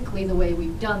 typically the way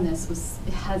we've done this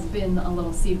has been a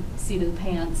little seat of the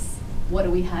pants. What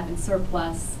do we have in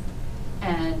surplus,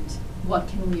 and what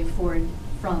can we afford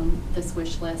from this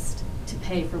wish list to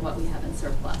pay for what we have in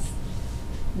surplus?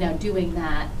 Now, doing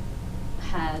that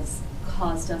has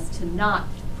caused us to not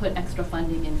put extra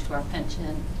funding into our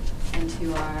pension,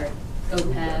 into our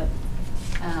OPEB,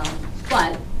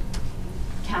 but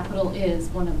capital is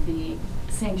one of the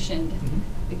sanctioned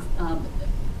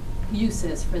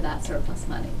uses for that surplus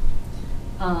money.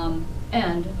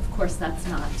 And of course, that's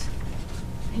not,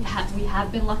 we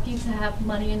have been lucky to have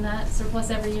money in that surplus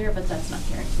every year, but that's not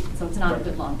guaranteed. So it's not a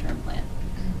good long-term plan.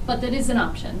 But that is an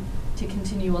option to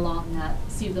continue along that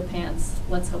seat of the pants.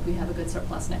 Let's hope we have a good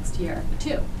surplus next year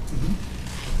too.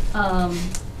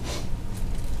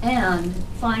 And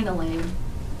finally,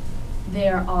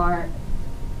 there are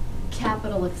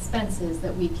capital expenses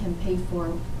that we can pay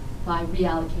for by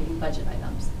reallocating budget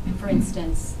items. For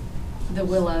instance, the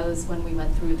Willows, when we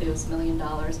went through those $1 million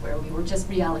where we were just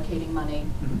reallocating money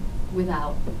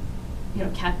without, you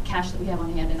know, cash that we have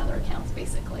on hand in other accounts,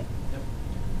 basically.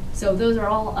 So those are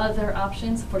all other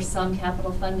options for some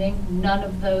capital funding. None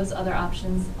of those other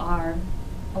options are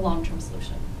a long-term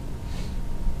solution.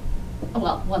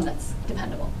 Well, one that's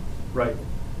dependable. Right.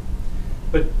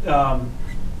 But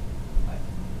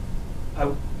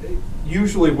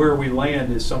usually where we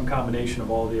land is some combination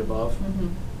of all of the above.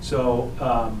 So,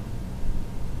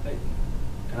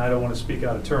 and I don't want to speak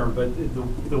out of turn, but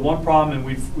the one problem, and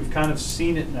we've kind of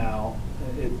seen it now,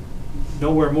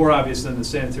 nowhere more obvious than the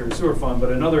sanitary sewer fund,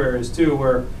 but in other areas too,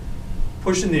 where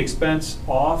pushing the expense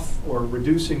off or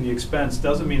reducing the expense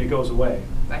doesn't mean it goes away.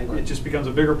 Right. It just becomes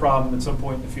a bigger problem at some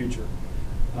point in the future.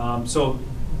 So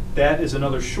that is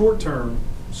another short-term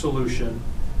solution.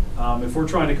 If we're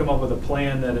trying to come up with a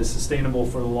plan that is sustainable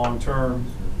for the long term,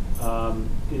 and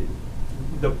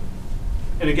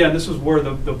again, this is where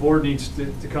the board needs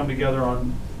to come together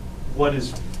on what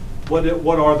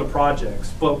are the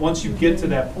projects. But once you get to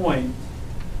that point,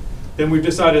 then we've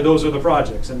decided those are the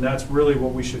projects, and that's really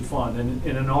what we should fund. And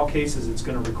in all cases, it's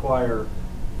going to require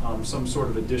some sort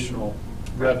of additional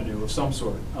revenue of some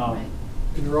sort. Right.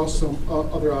 And there are also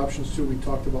other options too, we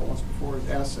talked about once before, is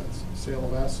assets, sale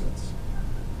of assets.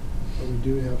 But we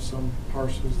do have some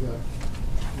parcels that,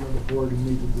 you know, the board will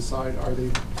need to decide, are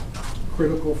they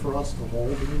critical for us to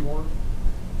hold anymore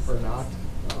or not?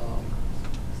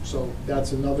 So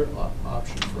that's another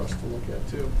option for us to look at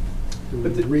too. Do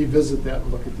we revisit that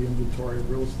and look at the inventory of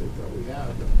real estate that we have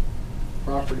and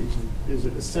properties? And is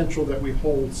it essential that we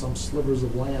hold some slivers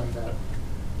of land that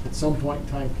at some point in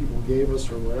time people gave us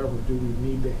or whatever? Do we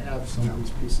need to have some of these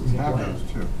pieces of We have land?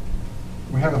 those too.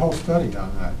 We have a whole study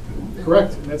on that.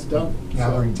 Correct, and that's done.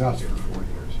 Gathering dust for 4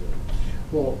 years.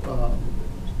 Well,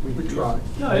 we tried.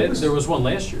 No, there was one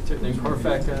last year too. They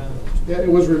perfect. Yeah, it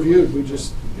was reviewed, we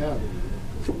just, yeah.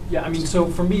 Yeah, I mean, so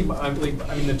for me, I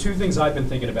mean, the two things I've been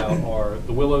thinking about are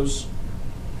the Willows,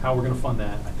 how we're going to fund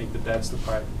that. I think that's the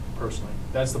personally,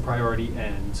 that's the priority,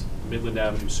 and the Midland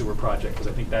Avenue sewer project, because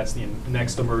I think that's the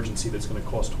next emergency that's going to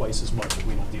cost twice as much if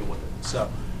we don't deal with it. So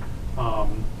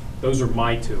those are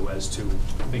my two as to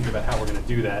thinking about how we're going to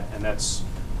do that, and that's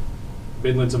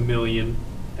Midland's $1 million,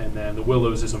 and then the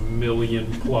Willows is $1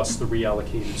 million plus the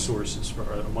reallocated sources for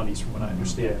monies, from what I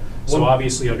understand. So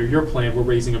obviously, under your plan, we're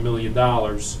raising $1 million.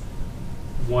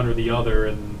 one or the other,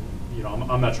 and, you know,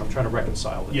 I'm not sure, I'm trying to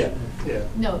reconcile this. Yeah.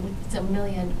 No, it's $1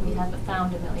 million, we have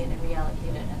found $1 million and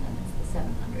reallocated, and then it's the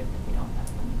 700 that we don't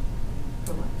have money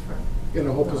for what, for. And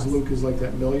I hope as Willows. Luke is like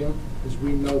that million, because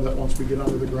we know that once we get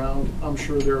under the ground, I'm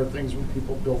sure there are things when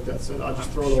people built that said, I'll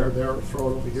just throw it over there or throw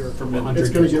it over here. From 100 It's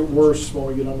gonna years get old. worse when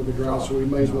we get under the ground, so we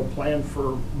may as well plan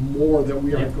for more that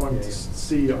we aren't Yeah. going Yeah, to yeah.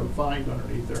 see or find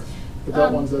underneath there. But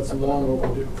that that's long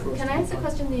overdue for us. Can to I ask a find.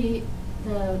 question?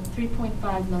 The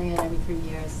 3.5 million every 3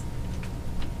 years,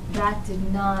 that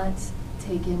did not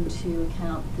take into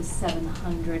account the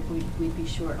 700 we'd be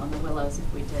short on the Willows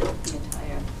if we did the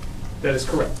entire. That is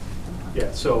correct.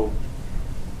 Yeah, so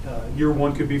year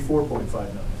one could be 4.5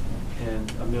 million, and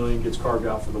 $1 million gets carved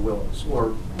out for the Willows,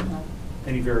 or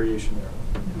any variation there.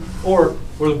 Or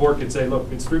the board could say,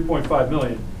 look, it's 3.5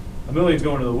 million, $1 million's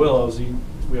going to the Willows,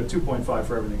 we have 2.5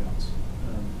 for everything else.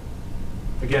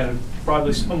 Again,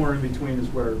 probably somewhere in between is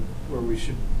where we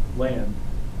should land,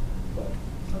 but.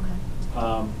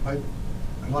 Okay.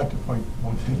 I'd like to point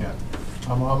one thing out.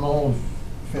 I'm all in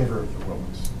favor of the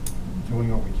Willows,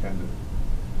 doing what we can to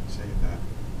save that.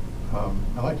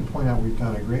 I'd like to point out we've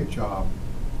done a great job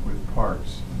with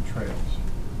parks and trails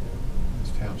in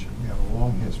this township. We have a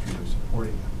long history of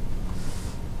supporting them.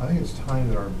 I think it's time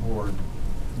that our board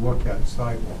look at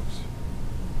sidewalks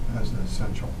as an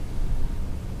essential.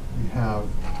 We have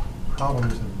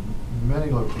problems in many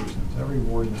locations, every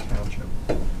ward in the township,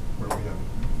 where we have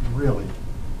really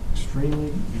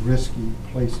extremely risky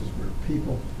places where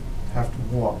people have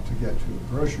to walk to get to a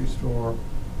grocery store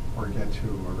or get to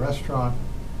a restaurant.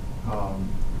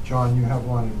 John, you have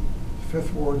one in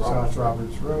Fifth Ward, South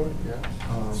Roberts Road.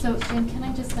 So, Jim, can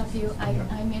I just stop you? Yeah.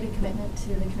 I made a commitment to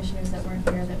the commissioners that weren't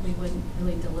here that we wouldn't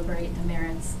really deliberate the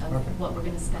merits of Okay. what we're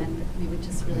gonna spend. We would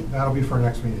just really. That'll be for our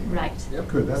next meeting. Right.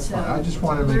 Good, that's So fine. I just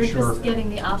want to make sure. We're just getting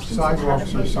the options of how to sidewalks pay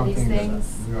are for these something that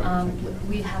things. we ought to take care of.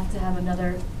 We have to have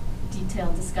another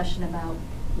detailed discussion about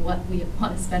what we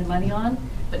want to spend money on,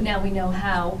 but now we know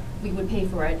how we would pay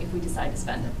for it if we decide to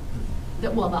spend it.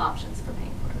 The options for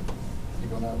paying for it. You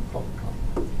don't have a public comment?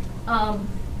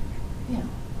 Yeah.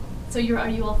 So are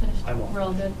you all finished? I'm all. We're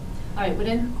all good? All right, would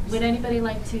anybody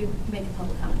like to make a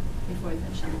public comment before we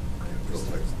finish up?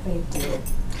 Thank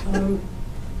you.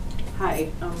 Hi,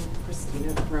 I'm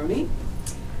Christina Brony.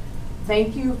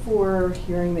 Thank you for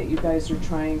hearing that you guys are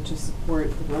trying to support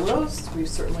the Willows. We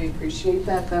certainly appreciate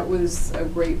that. That was a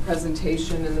great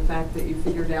presentation, and the fact that you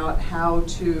figured out how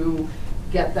to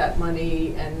get that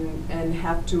money and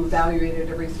have to evaluate it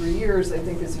every 3 years, I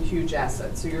think is a huge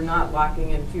asset. So you're not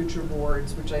locking in future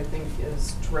boards, which I think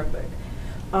is terrific.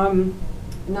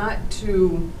 Not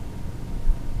to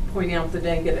point out the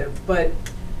negative, but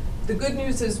the good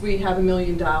news is we have $1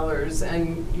 million,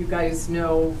 and you guys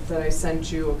know that I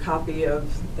sent you a copy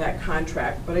of that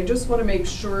contract. But I just want to make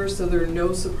sure so there are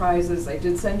no surprises. I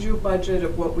did send you a budget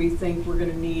of what we think we're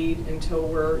going to need until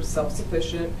we're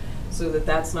self-sufficient, so that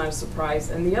that's not a surprise.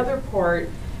 And the other part,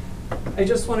 I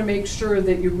just want to make sure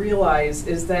that you realize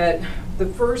is that the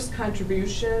first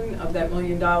contribution of that $1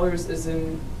 million is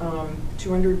in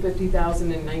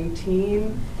 $250,000 in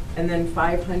 19, and then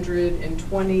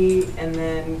 520, and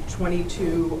then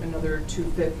 22, another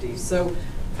 250. So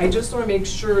I just want to make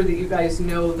sure that you guys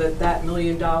know that that $1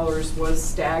 million was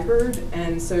staggered,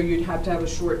 and so you'd have to have a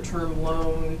short-term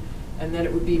loan, and then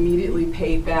it would be immediately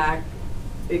paid back.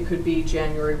 It could be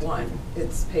January 1,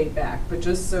 it's paid back. But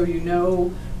just so you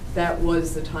know, that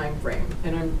was the time frame.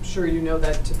 And I'm sure you know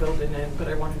that to build it in, but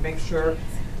I want to make sure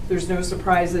there's no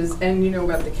surprises, and you know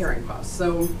about the carrying costs.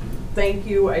 So thank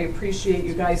you, I appreciate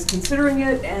you guys considering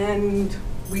it, and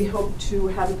we hope to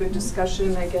have a good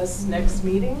discussion, I guess, next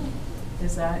meeting.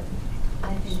 Is that?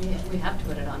 I think we have to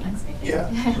put it on next meeting. Yeah.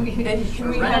 And can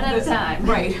we We're running have out of the time.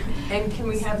 Right, and can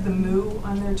we have the MOU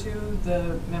on there too,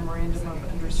 the memorandum of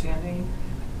understanding,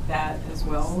 that as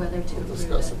well? Whether to We'll approve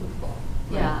discuss it. it with Bob.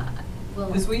 Yeah, well.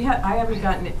 Because I haven't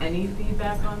gotten any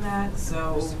feedback on that,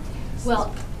 so.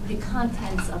 Well, the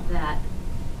contents of that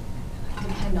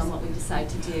depend on what we decide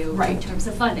to do in Right. terms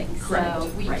of funding. Correct. So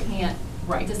we Right. can't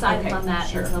Right. decide Okay. upon that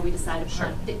Sure. until we decide Sure.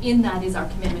 upon, in that is our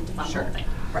commitment to fund the Sure. whole thing.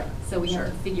 Right. So we have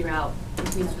Sure. to figure out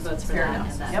if we have the votes for Fair that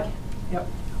enough. and that. Yep, yep.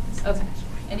 Okay.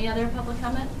 Any other public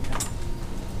comment?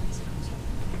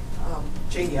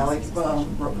 Jane Yelly,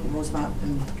 Rosemont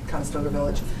in Conestoga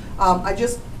Village.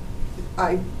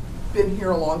 I've been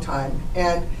here a long time,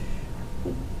 and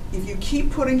if you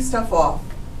keep putting stuff off,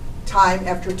 time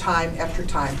after time after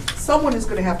time, someone is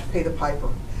gonna have to pay the piper.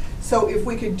 So if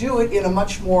we could do it in a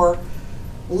much more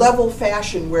level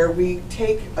fashion where we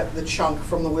take the chunk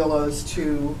from the Willows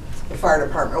to the fire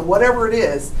department, or whatever it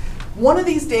is, one of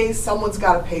these days, someone's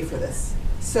gotta pay for this.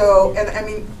 So, and I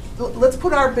mean, let's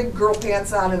put our big girl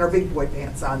pants on and our big boy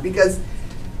pants on, because,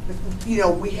 you know,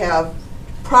 we have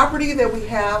property that we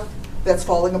have that's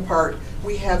falling apart.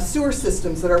 We have sewer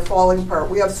systems that are falling apart.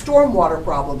 We have stormwater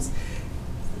problems.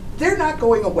 They're not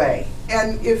going away.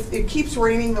 And if it keeps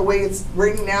raining the way it's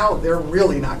raining now, they're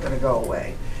really not going to go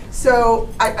away. So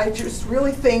I just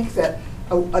really think that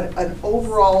an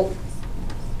overall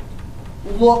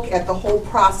look at the whole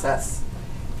process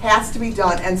has to be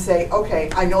done and say, okay,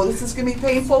 I know this is going to be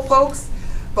painful, folks,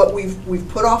 but we've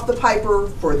put off the piper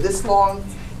for this long,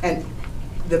 and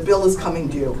the bill is coming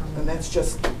due. And that's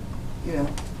just, you know,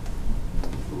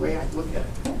 the way I look at it.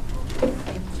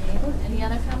 Thank you. Any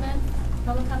other comment?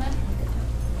 Public comment?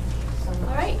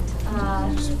 All right.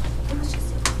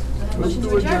 Motion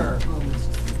to adjourn.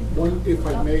 One, if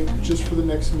I may, just for the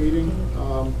next meeting,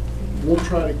 we'll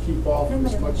try to keep off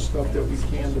as much stuff that we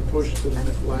can to push to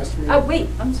the last meeting. Oh, wait,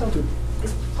 I'm so,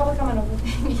 is public comment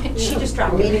over? She just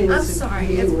dropped me. I'm sorry.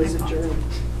 Meeting was adjourned.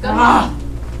 Go ahead.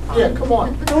 Yeah, come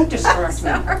on. Don't distract me.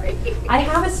 Sorry. I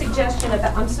have a suggestion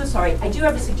about, I'm so sorry, I do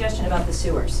have a suggestion about the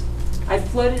sewers. I've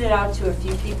floated it out to a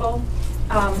few people.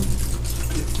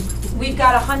 We've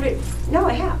got 100, no,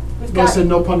 I have. We've No, I got, said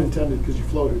no pun intended, because you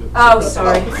floated it. oh,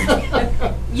 sorry.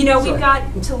 You know, we've Sorry.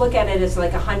 got to look at it as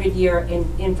like a 100-year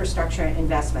infrastructure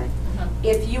investment. Uh-huh.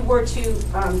 If you were to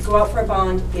go out for a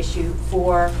bond issue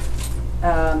for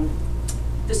the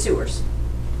sewers,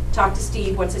 talk to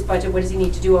Steve, what's his budget, what does he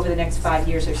need to do over the next 5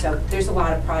 years or so? There's a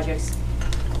lot of projects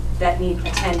that need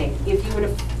attending. If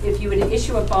you were to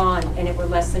issue a bond and it were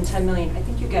less than 10 million, I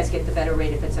think you guys get the better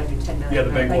rate if it's under 10 million. Yeah, the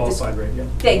bank right? qualified rate, yeah.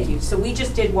 Thank you. So we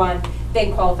just did one,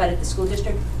 bank qualified at the school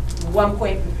district,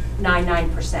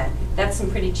 1.99%. That's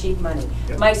some pretty cheap money.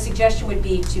 Yep. My suggestion would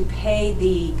be to pay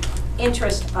the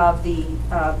interest of the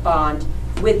bond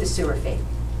with the sewer fee.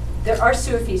 Our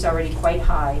sewer fee is already quite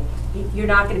high. You're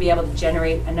not going to be able to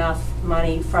generate enough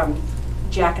money from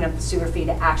jacking up the sewer fee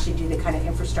to actually do the kind of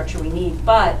infrastructure we need,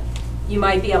 but you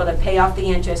might be able to pay off the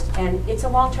interest, and it's a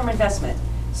long-term investment.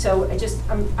 So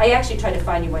I actually tried to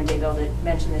find you one day, Bill, to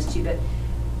mention this to you, but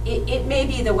it may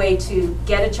be the way to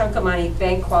get a chunk of money,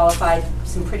 bank qualified,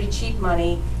 some pretty cheap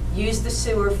money, use the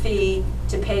sewer fee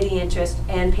to pay the interest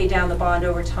and pay down the bond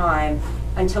over time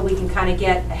until we can kind of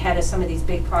get ahead of some of these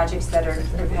big projects that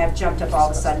have jumped up all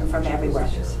of a sudden from everywhere.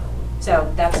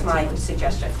 So that's my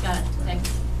suggestion. Got it. Thanks.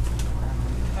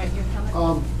 All right, your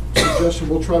comment? Suggestion,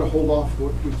 we'll try to hold off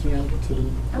what we can to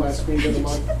the last meeting of the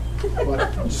month.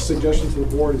 But just suggestion to the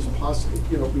board is possibly,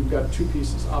 you know, we've got two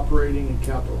pieces, operating and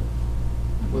capital.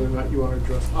 Whether or not you want to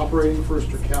address operating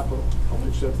first or capital. I'll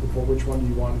pitch that to the board. Which one do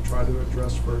you want to try to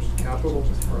address first, capital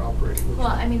or operating? Which Well,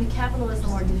 one? I mean, the capital is the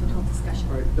more difficult discussion.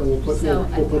 All right, then we'll put, So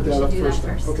we'll put that I up think we should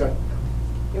first. do that Okay.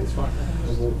 That's fine.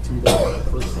 And we'll tee that up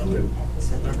first.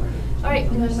 All right,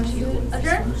 you want to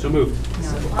adjourn? So moved.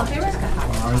 All in favor?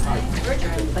 We're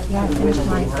adjourned. But yeah, where's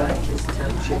my, I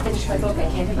finished my book, I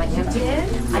handed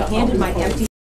my empty.